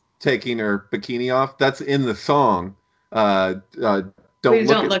as she's taking her bikini off. That's in the song. Please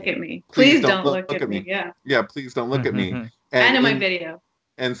don't look at me. Please don't look at me. Yeah. Yeah, please don't look at me. And in my video.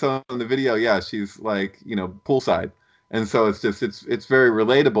 And so in the video, yeah, she's like, poolside. And so it's very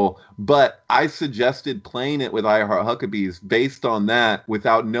relatable. But I suggested playing it with I Heart Huckabees based on that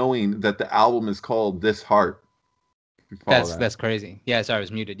without knowing that the album is called This Heart. That's crazy. Yeah, sorry, I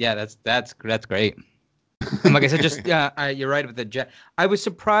was muted. Yeah, that's great. And like I said, just you're right with the jacket. I was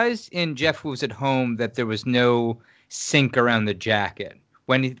surprised in Jeff Was at Home that there was no sink around the jacket.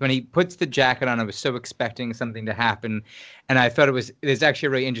 When he puts the jacket on, I was so expecting something to happen, and I thought there's actually a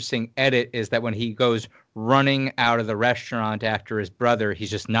really interesting edit is that when he goes running out of the restaurant after his brother,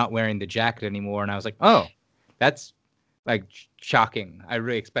 he's just not wearing the jacket anymore, and I was like, oh, that's like shocking. I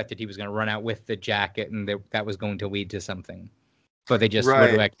really expected he was going to run out with the jacket, and that was going to lead to something. But they just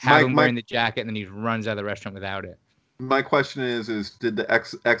Right. like have him wearing the jacket, and then he runs out of the restaurant without it. My question is did the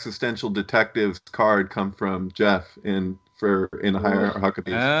existential detectives card come from Jeff in Higher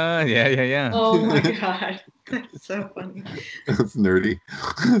Huckabees? Yeah. Oh my god, that's so funny. That's nerdy.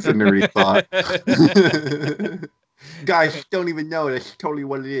 That's a nerdy thought. Guys don't even know. That's totally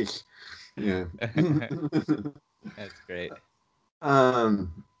what it is. Yeah. That's great.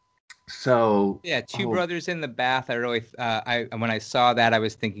 So yeah, two brothers in the bath. I really, when I saw that, I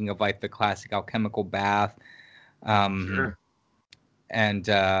was thinking of like the classic alchemical bath. Sure. And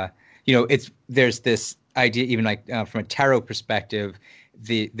there's this idea, even like from a tarot perspective,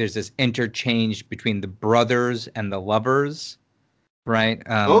 there's this interchange between the brothers and the lovers, right?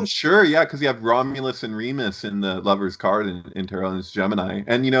 Oh, sure, yeah, because you have Romulus and Remus in the lovers card in tarot, and it's Gemini,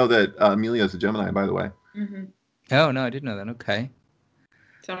 and you know that Amelia is a Gemini, by the way. Mm-hmm. Oh no, I didn't know that. Okay.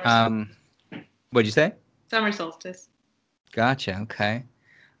 Summer what'd you say? Summer solstice. Gotcha. Okay.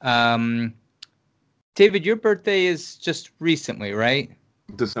 David, your birthday is just recently, right?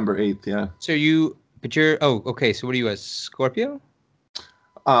 December 8th, yeah. So okay. So what are you, a Scorpio?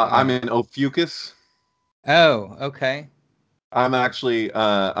 I'm in Ophiuchus. Oh, okay. I'm actually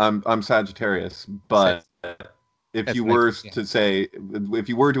I'm Sagittarius, but if you were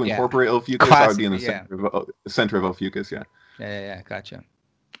to incorporate Ophiuchus, I would be in the center of Ophiuchus, yeah. Yeah, gotcha.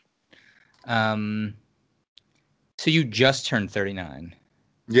 So you just turned 39.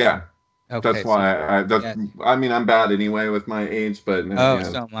 Yeah. Okay. That's why I mean, I'm bad anyway with my age, but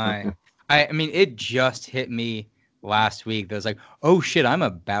so am I. I mean, it just hit me last week. That was like, oh shit, I'm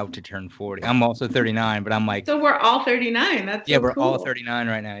about to turn 40. I'm also 39, but I'm like, so we're all 39. That's so we're cool. all 39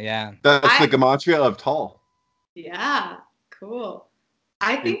 right now. Yeah. That's the gematria of tall. Yeah, cool.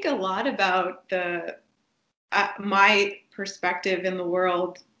 I think a lot about the my perspective in the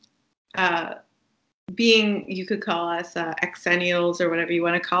world, being, you could call us exennials or whatever you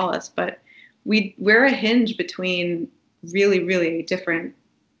want to call us, but we're a hinge between really, really different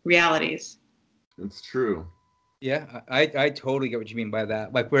realities. It's true. Yeah, I totally get what you mean by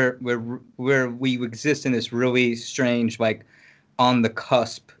that. Like we exist in this really strange, like, on the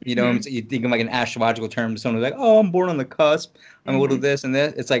cusp. You know, you think of like an astrological term. Someone's like, "Oh, I'm born on the cusp. I'm a little this and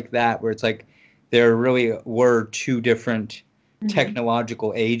this." It's like that, where it's like there really were two different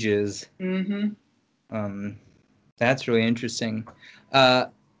technological ages. That's really interesting.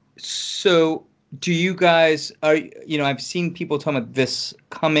 So do you guys I've seen people talking about this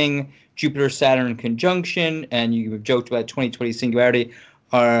coming Jupiter-Saturn conjunction, and you've joked about 2020 singularity.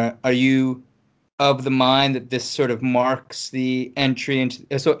 Are you of the mind that this sort of marks the entry into...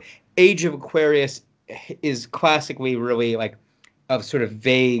 So Age of Aquarius is classically really like a sort of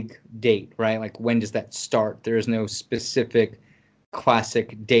vague date, right? Like, when does that start? There is no specific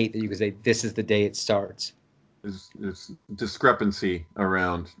classic date that you can say, this is the day it starts. There's discrepancy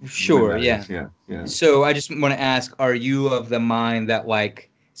around. Sure, yeah. Yeah. So I just want to ask, are you of the mind that, like...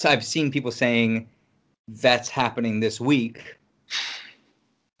 So I've seen people saying that's happening this week.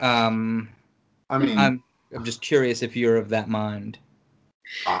 I mean, I'm just curious if you're of that mind.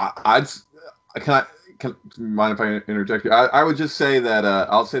 Can you mind if I interject here? I would just say that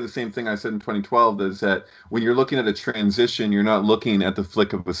I'll say the same thing I said in 2012, is that when you're looking at a transition, you're not looking at the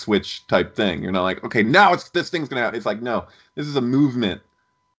flick of a switch type thing. You're not like, okay, now this thing's gonna happen. It's like, no, this is a movement.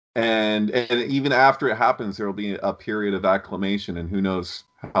 And even after it happens, there will be a period of acclimation, and who knows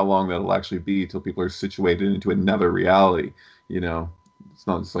how long that'll actually be till people are situated into another reality. You know, it's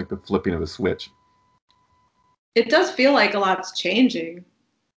not just like the flipping of a switch. It does feel like a lot's changing.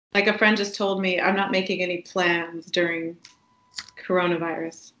 Like, a friend just told me, I'm not making any plans during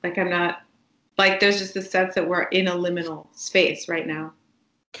coronavirus. Like, I'm not, like, there's just a sense that we're in a liminal space right now.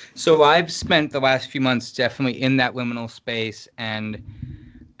 So I've spent the last few months definitely in that liminal space, and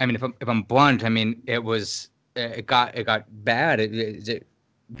I mean, if I'm blunt, I mean, it got bad. It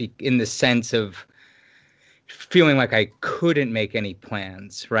in the sense of feeling like I couldn't make any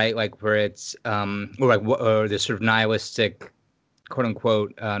plans, right? Like, where it's or this sort of nihilistic, quote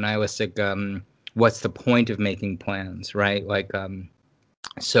unquote, nihilistic. What's the point of making plans, right? Like,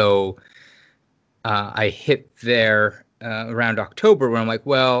 so I hit there around October, where I'm like,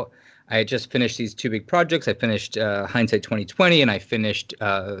 well, I had just finished these 2 big projects. I finished Hindsight 2020, and I finished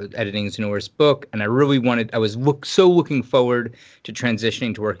editing Zenora's book. And I was looking forward to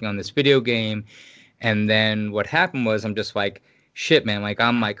transitioning to working on this video game. And then what happened was I'm just like, shit, man, like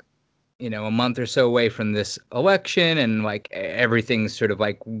I'm like, a month or so away from this election, and like everything's sort of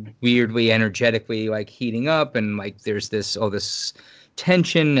like weirdly energetically like heating up, and like there's all this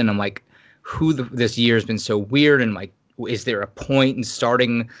tension, and I'm like, this year's been so weird, and like, is there a point in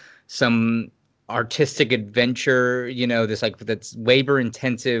starting some artistic adventure, this like that's labor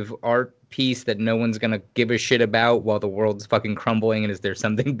intensive art piece that no one's gonna give a shit about while the world's fucking crumbling, and is there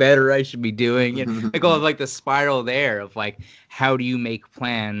something better I should be doing? And like all of like the spiral there of like, how do you make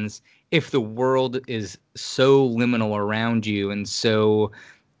plans if the world is so liminal around you and so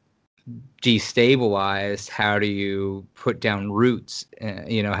destabilized? How do you put down roots?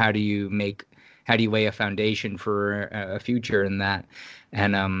 How do you lay a foundation for a future in that?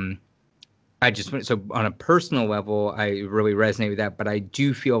 And so on a personal level, I really resonate with that. But I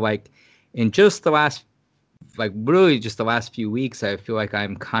do feel like in just the last, really just the last few weeks, I feel like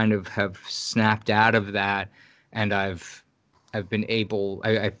I'm kind of have snapped out of that, and I've been able,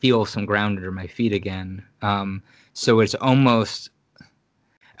 I feel some ground under my feet again. So it's almost,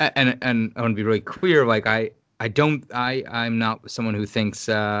 and I want to be really clear, like I'm not someone who thinks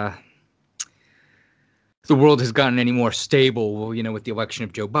the world has gotten any more stable, with the election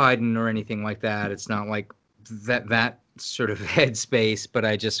of Joe Biden or anything like that. It's not like that sort of headspace, but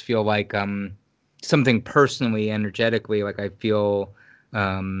I just feel like something personally, energetically, like I feel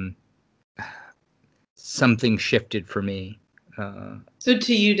something shifted for me. So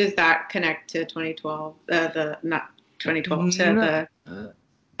to you, does that connect to 2012? Not 2012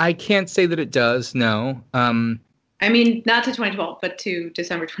 I can't say that it does. No. I mean, not to 2012, but to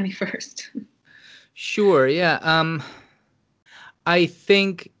December 21st. Sure. Yeah. I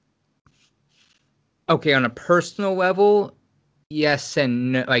think. Okay, on a personal level, yes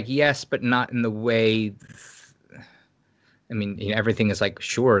and no. Like yes, but not in the way. I mean, everything is like,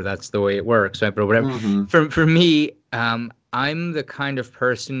 sure, that's the way it works, right? But whatever. Mm-hmm. For me, I'm the kind of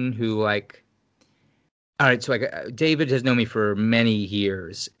person who like, all right, so like David has known me for many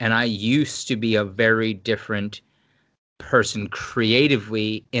years, and I used to be a very different person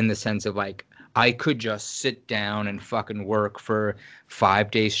creatively, in the sense of like, I could just sit down and fucking work for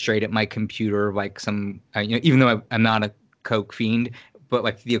 5 days straight at my computer, like some, even though I'm not a coke fiend, but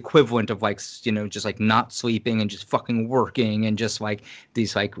like the equivalent of like, just like not sleeping and just fucking working, and just like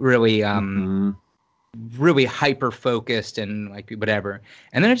these like really, really hyper focused and like whatever.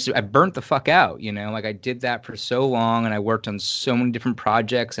 And then I burnt the fuck out, like I did that for so long, and I worked on so many different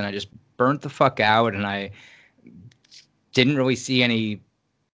projects, and I just burnt the fuck out, and I didn't really see any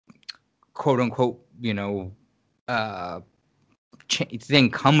quote unquote, thing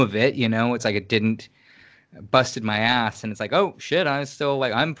come of it. It's like it didn't, busted my ass, and it's like, oh shit,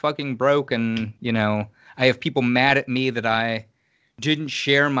 I'm fucking broke, and I have people mad at me that I didn't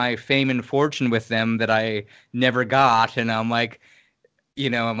share my fame and fortune with them, that I never got, and I'm like,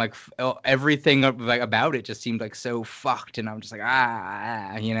 everything about it just seemed like so fucked, and I'm just like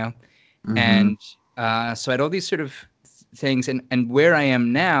mm-hmm. And so I had all these sort of things, and where I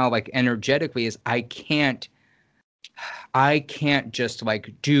am now, like energetically, is I can't just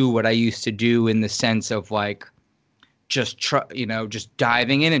like do what I used to do, in the sense of like just just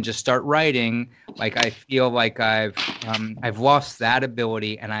diving in and just start writing. Like I feel like I've lost that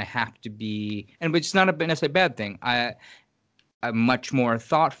ability, and I have to be, and it's not necessarily a bad thing. I'm much more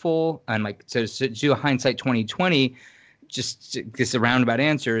thoughtful, and like to do a Hindsight 2020. Just this roundabout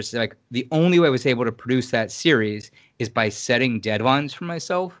answer is like the only way I was able to produce that series is by setting deadlines for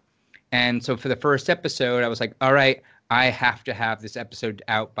myself. And so for the first episode, I was like, all right, I have to have this episode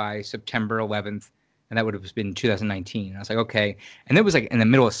out by September 11th. And that would have been 2019. I was like, okay. And it was like in the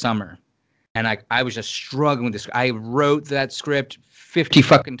middle of summer. And I was just struggling with this. I wrote that script 50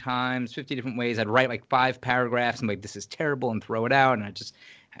 fucking times, 50 different ways. I'd write like 5 paragraphs and like, this is terrible, and throw it out. And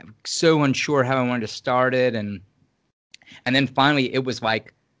I'm so unsure how I wanted to start it. And then finally it was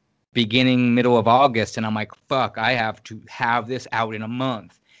like middle of August. And I'm like, fuck, I have to have this out in a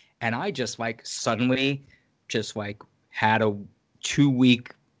month. And I just like suddenly just like had a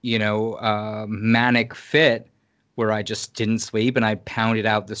 2-week, manic fit where I just didn't sleep, and I pounded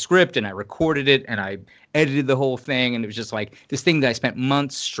out the script, and I recorded it, and I edited the whole thing. And it was just like this thing that I spent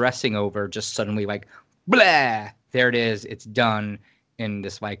months stressing over, just suddenly like, blah, there it is. It's done in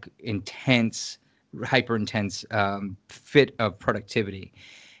this like intense, hyper intense fit of productivity.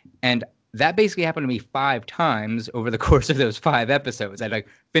 And that basically happened to me 5 times over the course of those 5 episodes. I like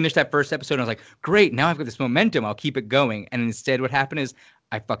finished that first episode, and I was like, great, now I've got this momentum, I'll keep it going. And instead what happened is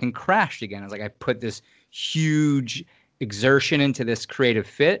I fucking crashed again. I was like, I put this huge exertion into this creative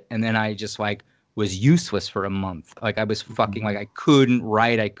fit, and then I just like was useless for a month. Like I was fucking like I couldn't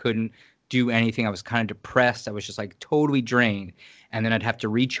write, I couldn't do anything. I was kind of depressed. I was just like totally drained. And then I'd have to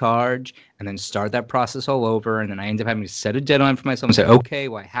recharge and then start that process all over. And then I ended up having to set a deadline for myself and say, okay,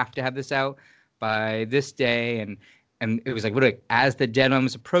 well, I have to have this out by this day. And it was like, literally, as the deadline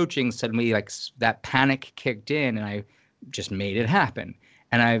was approaching, suddenly like that panic kicked in, and I just made it happen.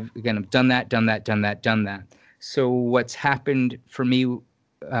 And I've done that. So what's happened for me,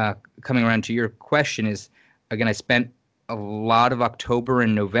 coming around to your question, is again, I spent a lot of October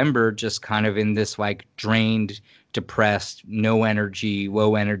and November just kind of in this like drained, depressed, no energy,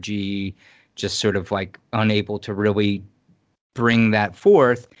 low energy, just sort of like unable to really bring that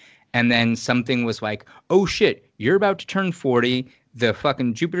forth. And then something was like, oh shit, you're about to turn 40. The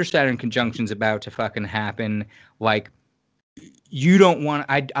fucking Jupiter-Saturn conjunction's about to fucking happen. Like, you don't want,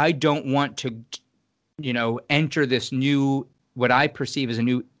 I don't want to, enter this new, what I perceive as a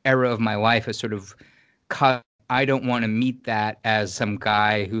new era of my life as sort of I don't want to meet that as some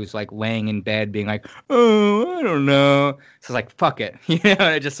guy who's like laying in bed being like, oh, I don't know. So it's like, fuck it.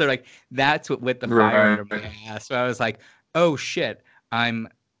 I just sort of like, that's what lit the fire under my ass. So I was like, oh shit, I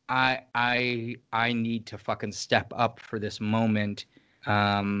need to fucking step up for this moment,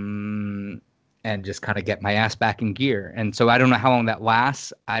 and just kind of get my ass back in gear. And so I don't know how long that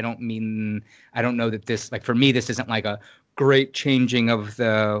lasts. I don't know that this, like for me, this isn't like a great changing of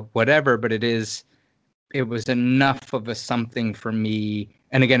the whatever, but it was enough of a something for me.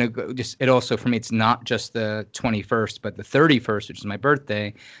 And again, it also, for me, it's not just the 21st, but the 31st, which is my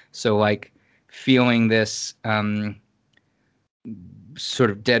birthday. So like feeling this sort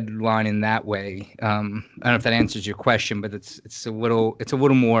of deadline in that way. I don't know if that answers your question, but it's a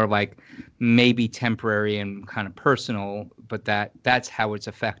little more like maybe temporary and kind of personal, but that's how it's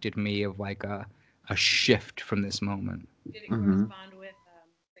affected me, of like a shift from this moment. Did it correspond with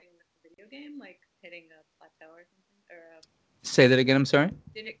thing with the video game, like hitting a plateau or something? Say that again, I'm sorry?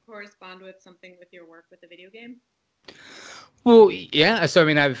 Did it correspond with something with your work with the video game? Well, yeah. So I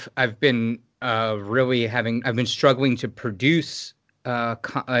mean, I've been I've been struggling to produce,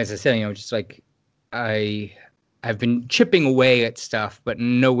 as I said, just like I've been chipping away at stuff, but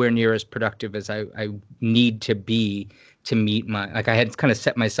nowhere near as productive as I need to be to meet my, like I had kind of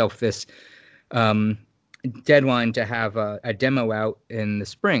set myself this deadline to have a demo out in the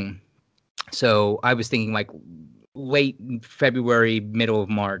spring. So I was thinking like late February, middle of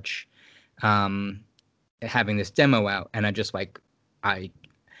March, having this demo out, and I just like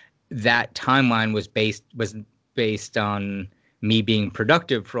that timeline was based on me being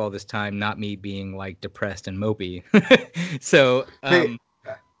productive for all this time, not me being like depressed and mopey. So go ahead.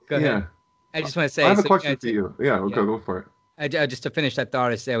 Yeah. I just want to say, I have a question for you. Yeah, go for it. Just to finish that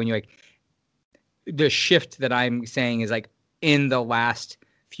thought, I say when you like the shift that I'm saying is like in the last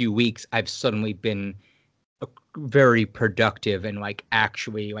few weeks, I've suddenly been very productive, and like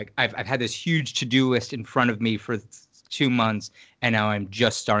actually like I've had this huge to-do list in front of me for 2 months, and now I'm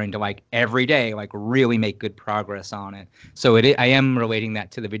just starting to like every day like really make good progress on it. So I am relating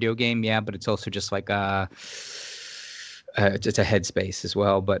that to the video game, yeah, but it's also just like it's a headspace as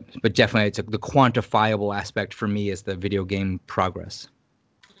well, but definitely it's the quantifiable aspect for me is the video game progress.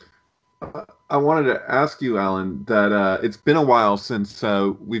 I wanted to ask you, Alan, that it's been a while since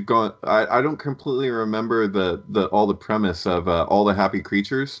we've gone. I don't completely remember all the premise of All the Happy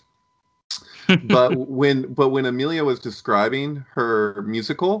Creatures, but when Amelia was describing her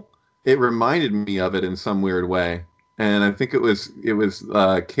musical, it reminded me of it in some weird way, and I think it was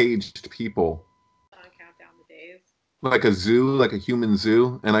Caged People. Count Down the Days. Like a zoo, like a human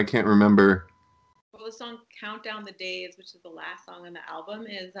zoo, and I can't remember. Well, the song Count Down the Days, which is the last song on the album,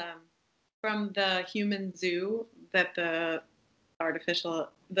 is from the human zoo that the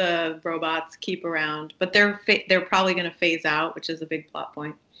robots keep around, but they're probably going to phase out, which is a big plot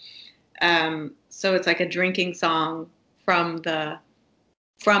point. So it's like a drinking song from the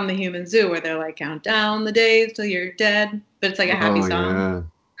human zoo where they're like, count down the days till you're dead, but it's like a happy song.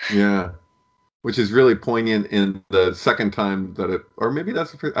 Yeah. Which is really poignant in the second time that it, or maybe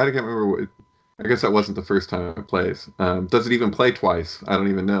that's the first, I can't remember. I guess that wasn't the first time it plays. Does it even play twice? I don't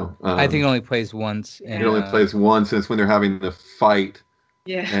even know. I think it only plays once. It only plays once, and it's when they're having the fight.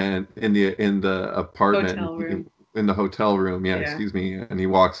 Yeah. And in the apartment, in the hotel room. Yeah, excuse me. And he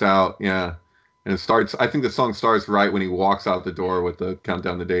walks out. Yeah. And it starts. I think the song starts right when he walks out the door with the "Count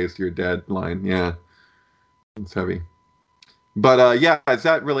Down the Days to Your Dead" line. Yeah. It's heavy. But yeah, is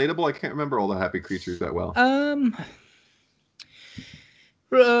that relatable? I can't remember All the Happy Creatures that well.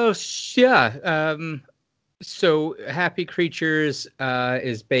 Yeah. So Happy Creatures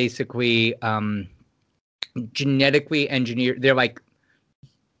is basically genetically engineered. They're like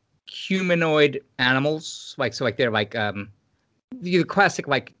humanoid animals, like they're like the classic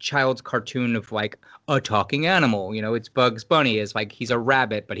like child's cartoon of like a talking animal. It's Bugs Bunny. Is like he's a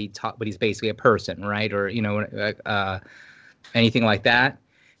rabbit, but he's basically a person, right? Or anything like that.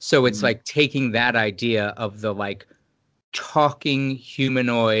 So it's like taking that idea of the like talking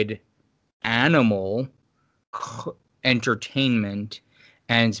humanoid animal entertainment,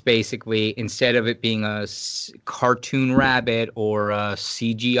 and it's basically, instead of it being a cartoon rabbit or a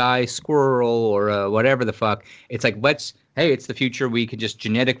CGI squirrel or whatever the fuck, it's like, hey, it's the future. We could just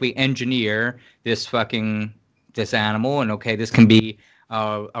genetically engineer this animal, and okay, this can be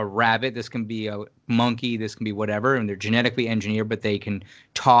a rabbit, this can be a monkey, this can be whatever, and they're genetically engineered, but they can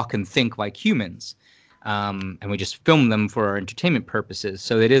talk and think like humans. And we just film them for our entertainment purposes.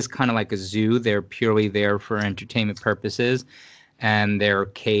 So it is kind of like a zoo. They're purely there for entertainment purposes, and they're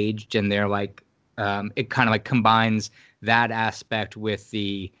caged, and they're like, it kind of like combines that aspect with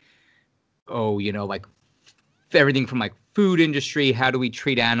the, like everything from like food industry, how do we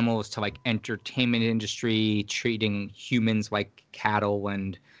treat animals, to like entertainment industry, treating humans like cattle,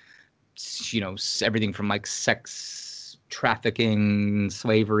 and everything from like sex trafficking,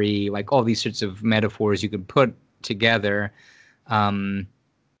 slavery, like all these sorts of metaphors you could put together.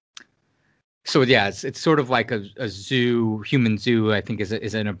 So yeah, it's sort of like a zoo, human zoo, I think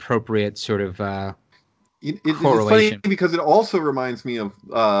is an appropriate sort of It's correlation. funny because it also reminds me of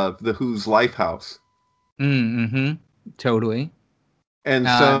the Who's Lifehouse. Mm-hmm. Totally. And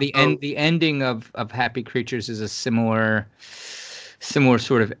so the ending of Happy Creatures is a similar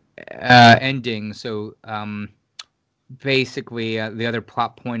sort of ending. So basically, the other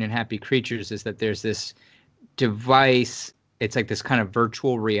plot point in Happy Creatures is that there's this device. It's like this kind of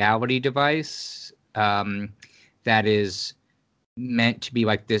virtual reality device that is meant to be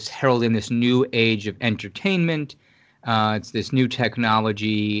like this, heralding this new age of entertainment. It's this new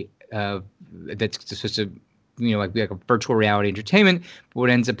technology that's supposed to, like a virtual reality entertainment. But what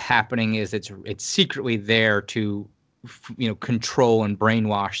ends up happening is it's secretly there to, control and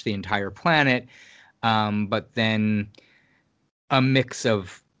brainwash the entire planet. But then a mix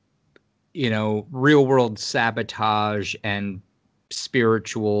of, real world sabotage and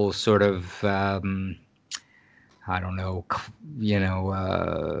spiritual sort of, I don't know,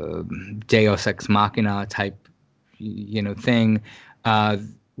 Deus Ex Machina type, thing.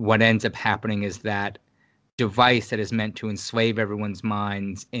 What ends up happening is that device that is meant to enslave everyone's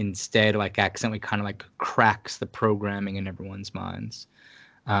minds instead like accidentally kind of like cracks the programming in everyone's minds.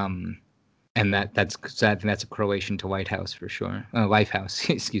 And that's a correlation to Lighthouse for sure. Lifehouse,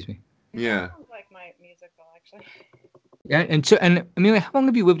 excuse me. Yeah. Sounds like my musical, actually. Yeah, and Amelia, how long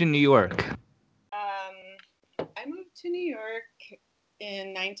have you lived in New York? I moved to New York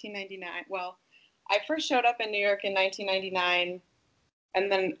in 1999. Well, I first showed up in New York in 1999,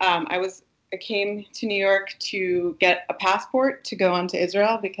 and then I came to New York to get a passport to go on to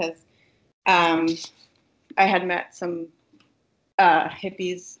Israel because I had met some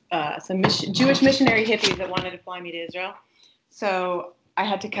hippies, some Jewish missionary hippies that wanted to fly me to Israel. So I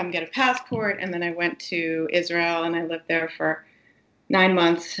had to come get a passport, and then I went to Israel, and I lived there for 9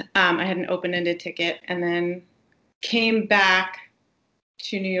 months. I had an open-ended ticket, and then came back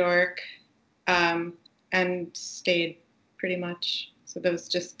to New York and stayed pretty much. So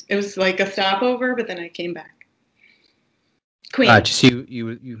it was like a stopover, but then I came back. Queens. So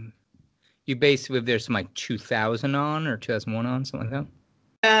you basically lived there some like 2000 on or 2001 on, something like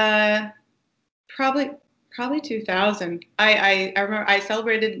that? Probably 2000. I remember I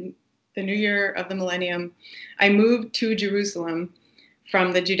celebrated the New Year of the Millennium. I moved to Jerusalem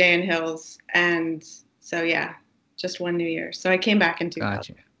from the Judean Hills, and so yeah, just one New Year. So I came back in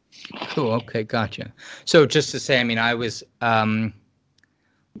 2000. Gotcha. Cool. Okay, gotcha. So just to say, I mean, I was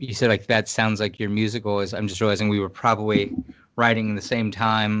you said like that sounds like your musical is. I'm just realizing we were probably writing the same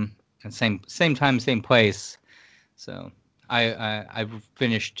time, same time, same place. So I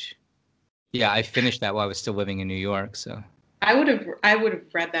finished. Yeah, I finished that while I was still living in New York. So I would have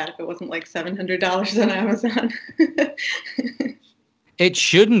read that if it wasn't like $700 on Amazon. It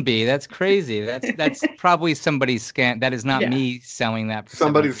shouldn't be. That's crazy. That's probably somebody's scam. That is not me selling that. For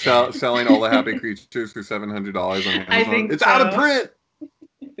somebody's selling all the Happy Creatures for $700 on Amazon. I think it's out of print.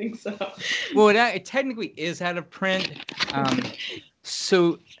 I think so. Well, it technically is out of print.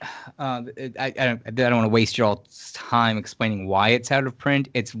 So I don't want to waste your all's time explaining why it's out of print.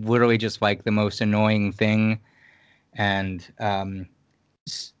 It's literally just like the most annoying thing. And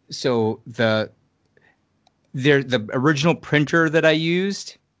so the original printer that I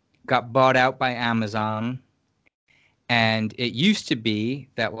used got bought out by Amazon And it used to be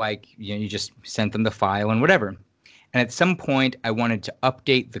that, like, you just sent them the file and whatever. And at some point, I wanted to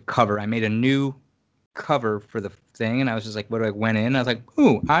update the cover. I made a new cover for the thing, and I was just like, what do I went in? I was like,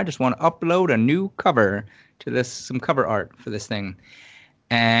 ooh, I just want to upload a new cover to this, some cover art for this thing.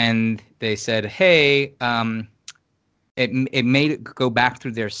 And they said, hey, it made it go back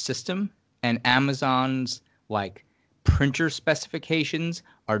through their system, and Amazon's like printer specifications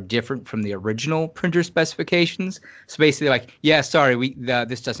are different from the original printer specifications. So basically, like, yeah, sorry,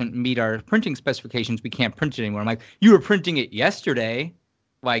 this doesn't meet our printing specifications. We can't print it anymore. I'm like, you were printing it yesterday,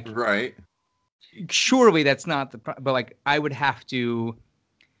 like, Right. Surely that's not but like, I would just have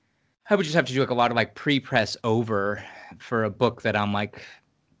to do like a lot of like pre-press over for a book that I'm like,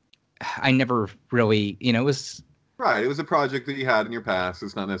 I never really, it was. Right. It was a project that you had in your past.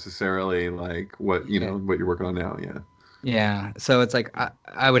 It's not necessarily like what, what you're working on now. Yeah. Yeah. So it's like,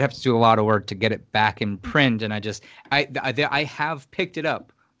 I would have to do a lot of work to get it back in print. And I have picked it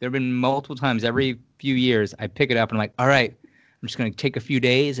up. There have been multiple times every few years I pick it up and I'm like, all right, I'm just going to take a few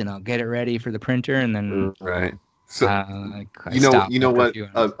days and I'll get it ready for the printer. And then, right. So, I you know what?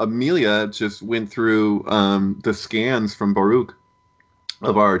 Amelia just went through the scans from Baruch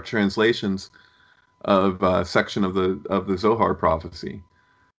of our translations of a section of the Zohar prophecy.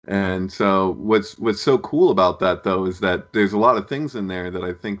 And so what's so cool about that, though, is that there's a lot of things in there that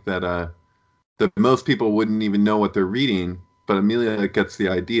I think that most people wouldn't even know what they're reading, but Amelia gets the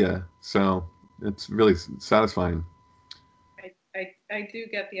idea. So it's really satisfying. I do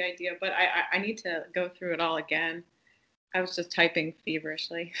get the idea, but I need to go through it all again. I was just typing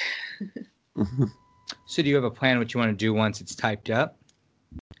feverishly. So do you have a plan what you want to do once it's typed up?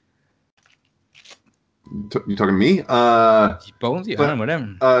 You talking to me? Both, yeah,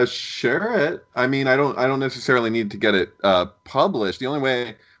 whatever. Share it. I mean, I don't necessarily need to get it published. The only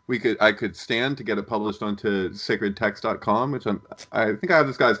way I could stand to get it published onto sacredtext.com, which I think I have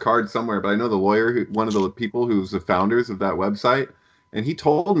this guy's card somewhere, but I know the lawyer, one of the people who's the founders of that website, and he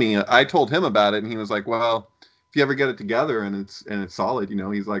told me, I told him about it, and he was like, well, if you ever get it together and it's solid,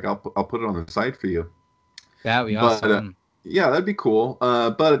 he's like, I'll put it on the site for you. That'd be awesome. Yeah, that'd be cool.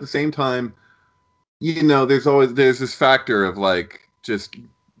 But at the same time, there's this factor of like just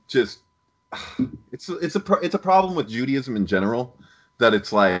it's a problem with Judaism in general, that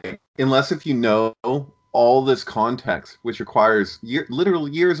it's like, unless if you know all this context, which requires literal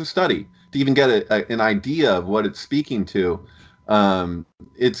years of study to even get an idea of what it's speaking to,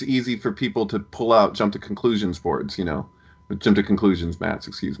 it's easy for people to jump to conclusions boards, jump to conclusions mats,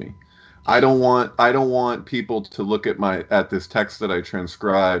 excuse me. I don't want people to look at this text that I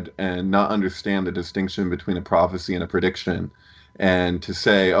transcribed and not understand the distinction between a prophecy and a prediction, and to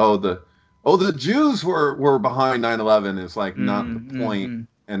say, the Jews were behind 9/11 is like not the point,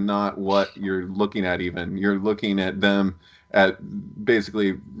 and not what you're looking at. Even you're looking at them at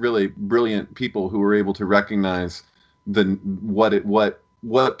basically really brilliant people who were able to recognize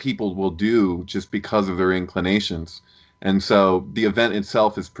what people will do just because of their inclinations. And so the event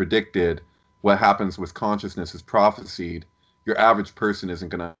itself is predicted. What happens with consciousness is prophesied. Your average person isn't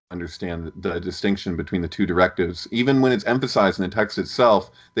going to understand the distinction between the two directives. Even when it's emphasized in the text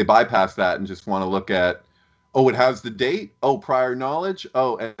itself, they bypass that and just want to look at, it has the date, prior knowledge,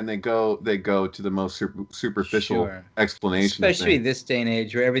 and they go to the most superficial explanation. Especially this day and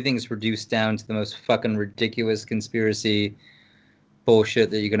age where everything's reduced down to the most fucking ridiculous conspiracy bullshit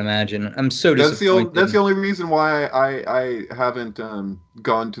that you can imagine. I'm so disappointed. That's the only reason why I haven't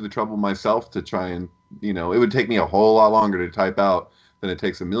gone to the trouble myself to try and, it would take me a whole lot longer to type out than it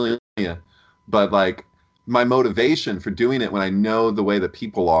takes Amelia. But like, my motivation for doing it when I know the way that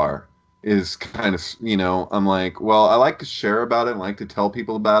people are is kind of, I'm like, well, I like to share about it and like to tell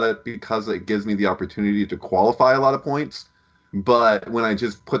people about it because it gives me the opportunity to qualify a lot of points. But when I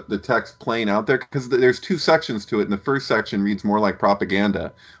just put the text plain out there, because there's two sections to it, and the first section reads more like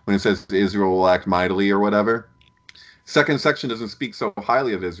propaganda when it says Israel will act mightily or whatever. Second section doesn't speak so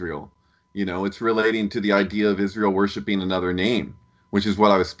highly of Israel. It's relating to the idea of Israel worshiping another name, which is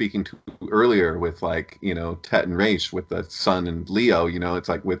what I was speaking to earlier with, like, Tet and Resh with the sun and Leo, it's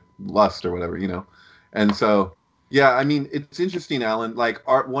like with lust or whatever, And so, yeah, I mean, it's interesting, Alan, like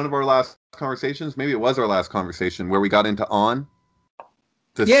one of our last conversations, maybe it was our last conversation, where we got into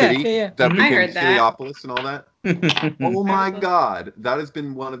the city that became Heliopolis and all that. Oh my God, that has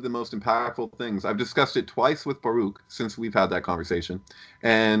been one of the most impactful things. I've discussed it twice with Baruch since we've had that conversation.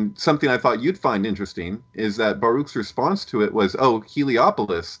 And something I thought you'd find interesting is that Baruch's response to it was,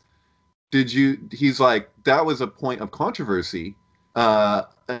 Heliopolis, he's like, that was a point of controversy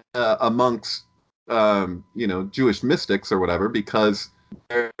amongst, Jewish mystics or whatever, because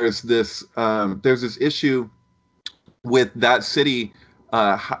there's this issue with that city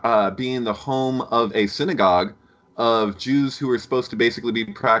being the home of a synagogue of Jews who were supposed to basically be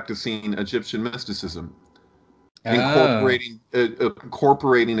practicing Egyptian mysticism, Oh.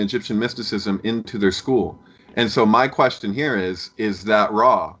 incorporating Egyptian mysticism into their school. And so my question here is that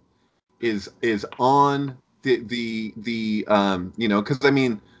Ra is on the you know, because I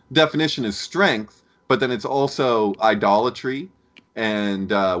mean definition is strength, but then it's also idolatry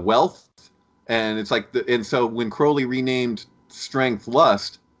and wealth, and it's like and so when Crowley renamed strength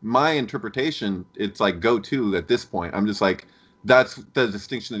lust, my interpretation, it's like go to at this point. I'm just like, that's the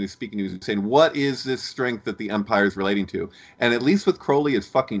distinction that he's speaking to. He's saying, what is this strength that the empire is relating to? And at least with Crowley, it's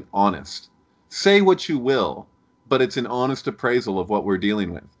fucking honest. Say what you will, but it's an honest appraisal of what we're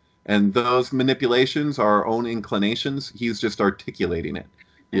dealing with. And those manipulations are our own inclinations. He's just articulating it,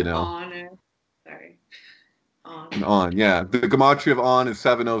 you know. Honor. Sorry. On, yeah. The gematria of On is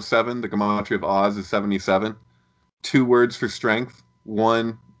 707. The gematria of Oz is 77. 2 words for strength.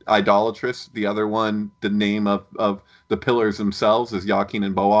 One, idolatrous. The other one, the name of the pillars themselves, is Yakin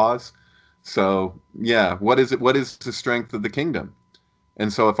and Boaz. So, yeah, what is it? What is the strength of the kingdom?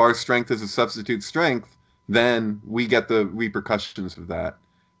 And so if our strength is a substitute strength, then we get the repercussions of that.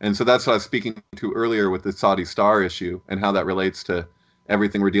 And so that's what I was speaking to earlier with the Saudi Star issue and how that relates to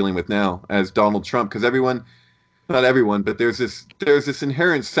everything we're dealing with now as Donald Trump. Because everyone, not everyone, but there's this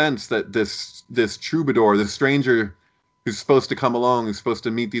inherent sense that this troubadour, this stranger who's supposed to come along, who's supposed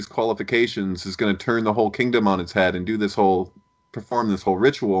to meet these qualifications, is going to turn the whole kingdom on its head and perform this whole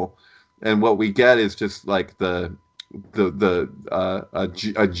ritual. And what we get is just like a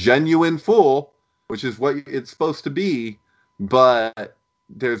genuine fool, which is what it's supposed to be, but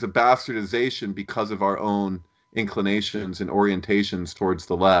there's a bastardization because of our own inclinations and orientations towards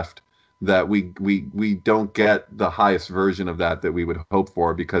the left, that we don't get the highest version of that we would hope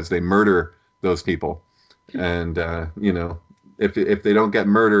for, because they murder those people. And you know, if they don't get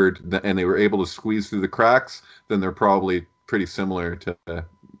murdered and they were able to squeeze through the cracks, then they're probably pretty similar to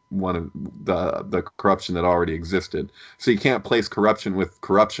one of the corruption that already existed. So you can't place corruption with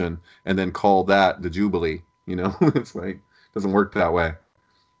corruption and then call that the Jubilee. You know, it's like, it doesn't work that way.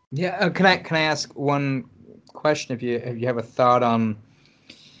 Yeah, can I ask one question? If you have a thought on,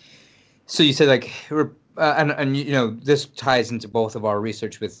 so you said like and you know, this ties into both of our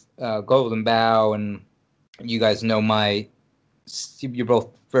research with Golden Bough, and you guys know you're both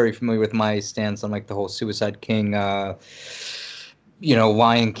very familiar with my stance on like the whole Suicide King, you know,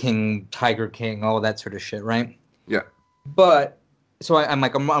 Lion King, Tiger King, all that sort of shit, right? Yeah. But so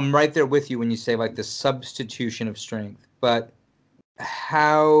I'm right there with you when you say like the substitution of strength, but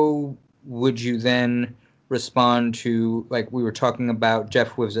how would you then respond to, like we were talking about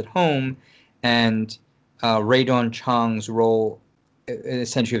Jeff Lives at Home and Ray Don Chong's role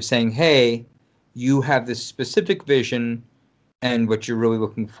essentially of saying, hey, you have this specific vision and what you're really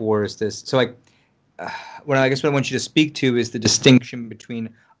looking for is this. So like what I want you to speak to is the distinction between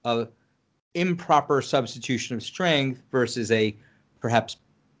a improper substitution of strength versus a perhaps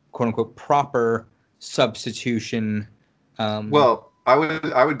quote unquote proper substitution. Well, I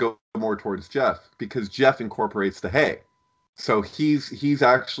would go more towards Jeff, because Jeff incorporates the Hay. So he's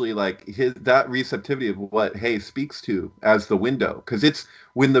actually like that receptivity of what Hay speaks to as the window, because it's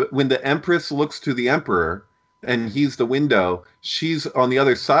when the Empress looks to the Emperor and he's the window, she's on the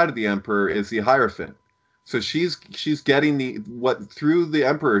other side of the Emperor is the Hierophant. So she's getting through the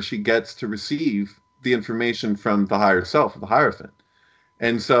Emperor she gets to receive the information from the higher self, the Hierophant.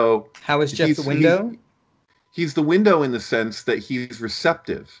 And so how is Jeff the window? He's the window in the sense that he's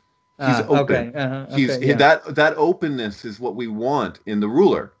receptive. He's open. Okay. That openness is what we want in the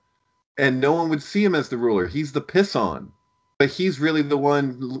ruler. And no one would see him as the ruler. He's the piss on. But he's really the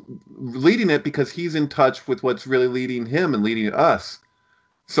one leading it, because he's in touch with what's really leading him and leading us.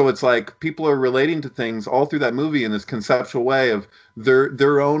 So it's like people are relating to things all through that movie in this conceptual way of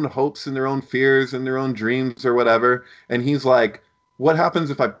their own hopes and their own fears and their own dreams or whatever. And he's like, what happens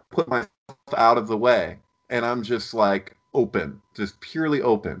if I put myself out of the way and I'm just like open, just purely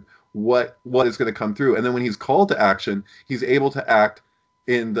open? What is going to come through? And then when he's called to action, he's able to act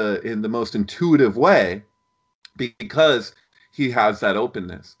in the most intuitive way, because he has that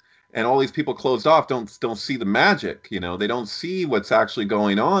openness. And all these people closed off don't see the magic, you know, they don't see what's actually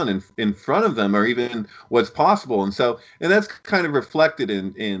going on in front of them, or even what's possible. And that's kind of reflected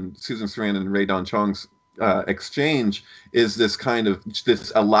in Susan Sarandon and Ray Don Chong's exchange, is this kind of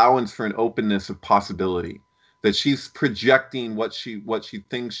this allowance for an openness of possibility, that she's projecting what she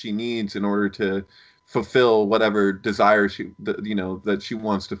thinks she needs in order to fulfill whatever desire that she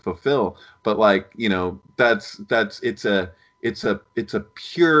wants to fulfill. But like, you know, it's it's a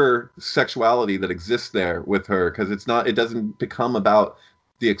pure sexuality that exists there with her, because it doesn't become about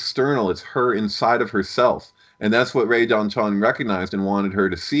the external. It's her inside of herself. And that's what Ray Don Chong recognized and wanted her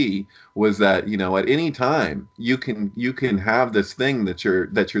to see, was that, at any time you can have this thing that you're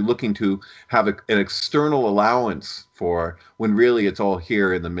looking to have an external allowance for, when really it's all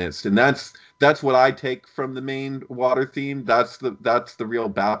here in the midst. And that's what I take from the main water theme. That's the real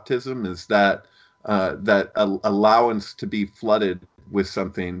baptism, is that allowance to be flooded with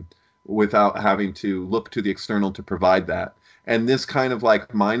something without having to look to the external to provide that. And this kind of like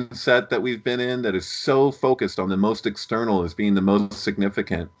mindset that we've been in, that is so focused on the most external as being the most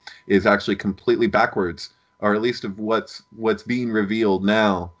significant, is actually completely backwards, or at least of what's being revealed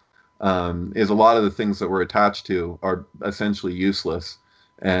now, is a lot of the things that we're attached to are essentially useless,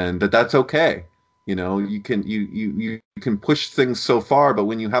 and that's okay. You can push things so far, but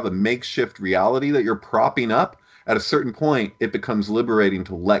when you have a makeshift reality that you're propping up, at a certain point, it becomes liberating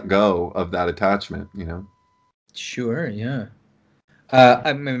to let go of that attachment. Sure, yeah.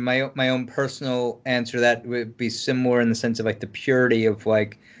 I mean, my own personal answer to that would be similar, in the sense of like the purity of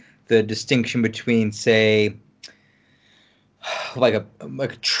like the distinction between, say, like a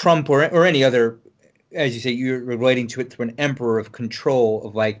Trump or any other, as you say, you're relating to it through an emperor of control,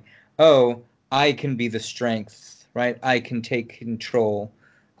 of like, oh, I can be the strength, right? I can take control.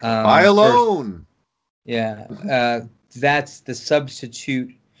 I alone. That's the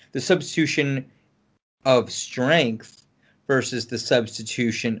substitution of strength versus the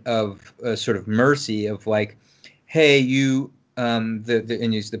substitution of sort of mercy, of like, hey, you, and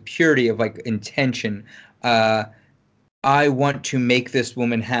use the purity of like intention. I want to make this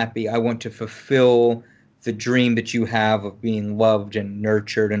woman happy. I want to fulfill the dream that you have of being loved and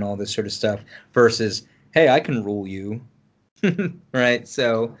nurtured and all this sort of stuff, versus, hey, I can rule you. Right?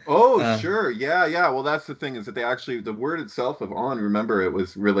 So. Sure. Yeah. Well, that's the thing, is that the word itself of on, remember, it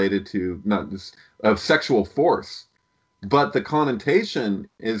was related to not just of sexual force, but the connotation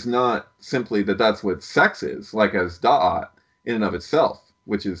is not simply that that's what sex is, like as da'at in and of itself,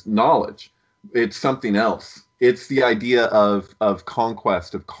 which is knowledge. It's something else. It's the idea of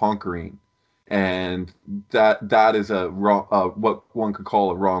conquest, of conquering. And that is a wrong, what one could call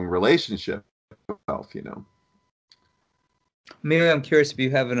a wrong relationship itself, Maybe I'm curious if you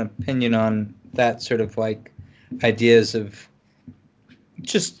have an opinion on that sort of like ideas of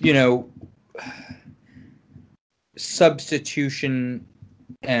just, substitution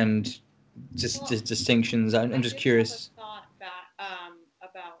and just distinctions. I'm just curious. I thought that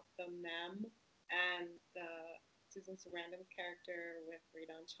about the mem and the Susan Sarandon's character with Ray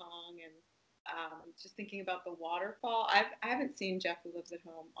Don Chong, and just thinking about the waterfall. I haven't seen Jeff Who Lives at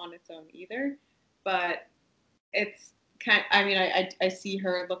Home on its own either, but it's I see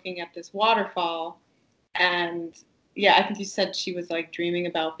her looking at this waterfall, and yeah, I think you said she was like dreaming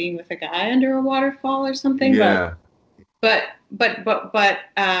about being with a guy under a waterfall or something. Yeah. But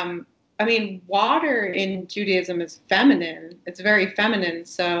I mean, water in Judaism is feminine. It's very feminine.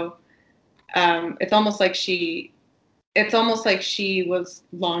 So it's almost like she was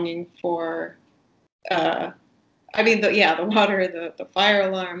longing for. The water, the fire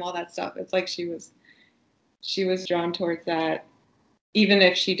alarm, all that stuff. It's like she was drawn towards that, even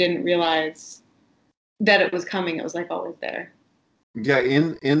if she didn't realize that it was coming. It was like always there. Yeah,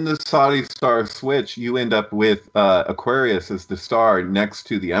 in the Saudi star switch, you end up with Aquarius as the star next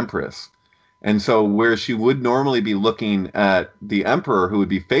to the Empress. And so where she would normally be looking at the Emperor, who would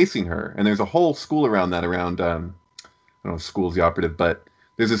be facing her, and there's a whole school around that, I don't know if school's the operative, but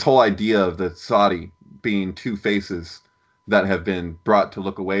there's this whole idea of the Saudi being two faces that have been brought to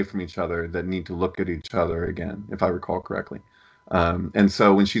look away from each other, that need to look at each other again, if I recall correctly. And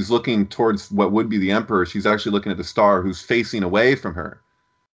so when she's looking towards what would be the Emperor, she's actually looking at the star who's facing away from her.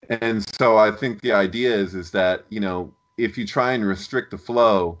 And so I think the idea is that, if you try and restrict the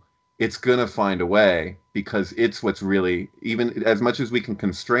flow, it's going to find a way, because it's what's really, even as much as we can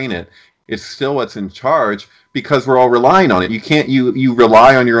constrain it, it's still what's in charge, because we're all relying on it. You can't, you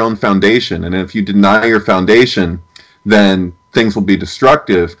rely on your own foundation. And if you deny your foundation, then things will be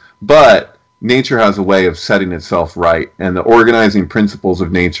destructive. But nature has a way of setting itself right, and the organizing principles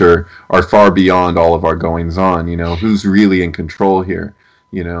of nature are far beyond all of our goings on. Who's really in control here?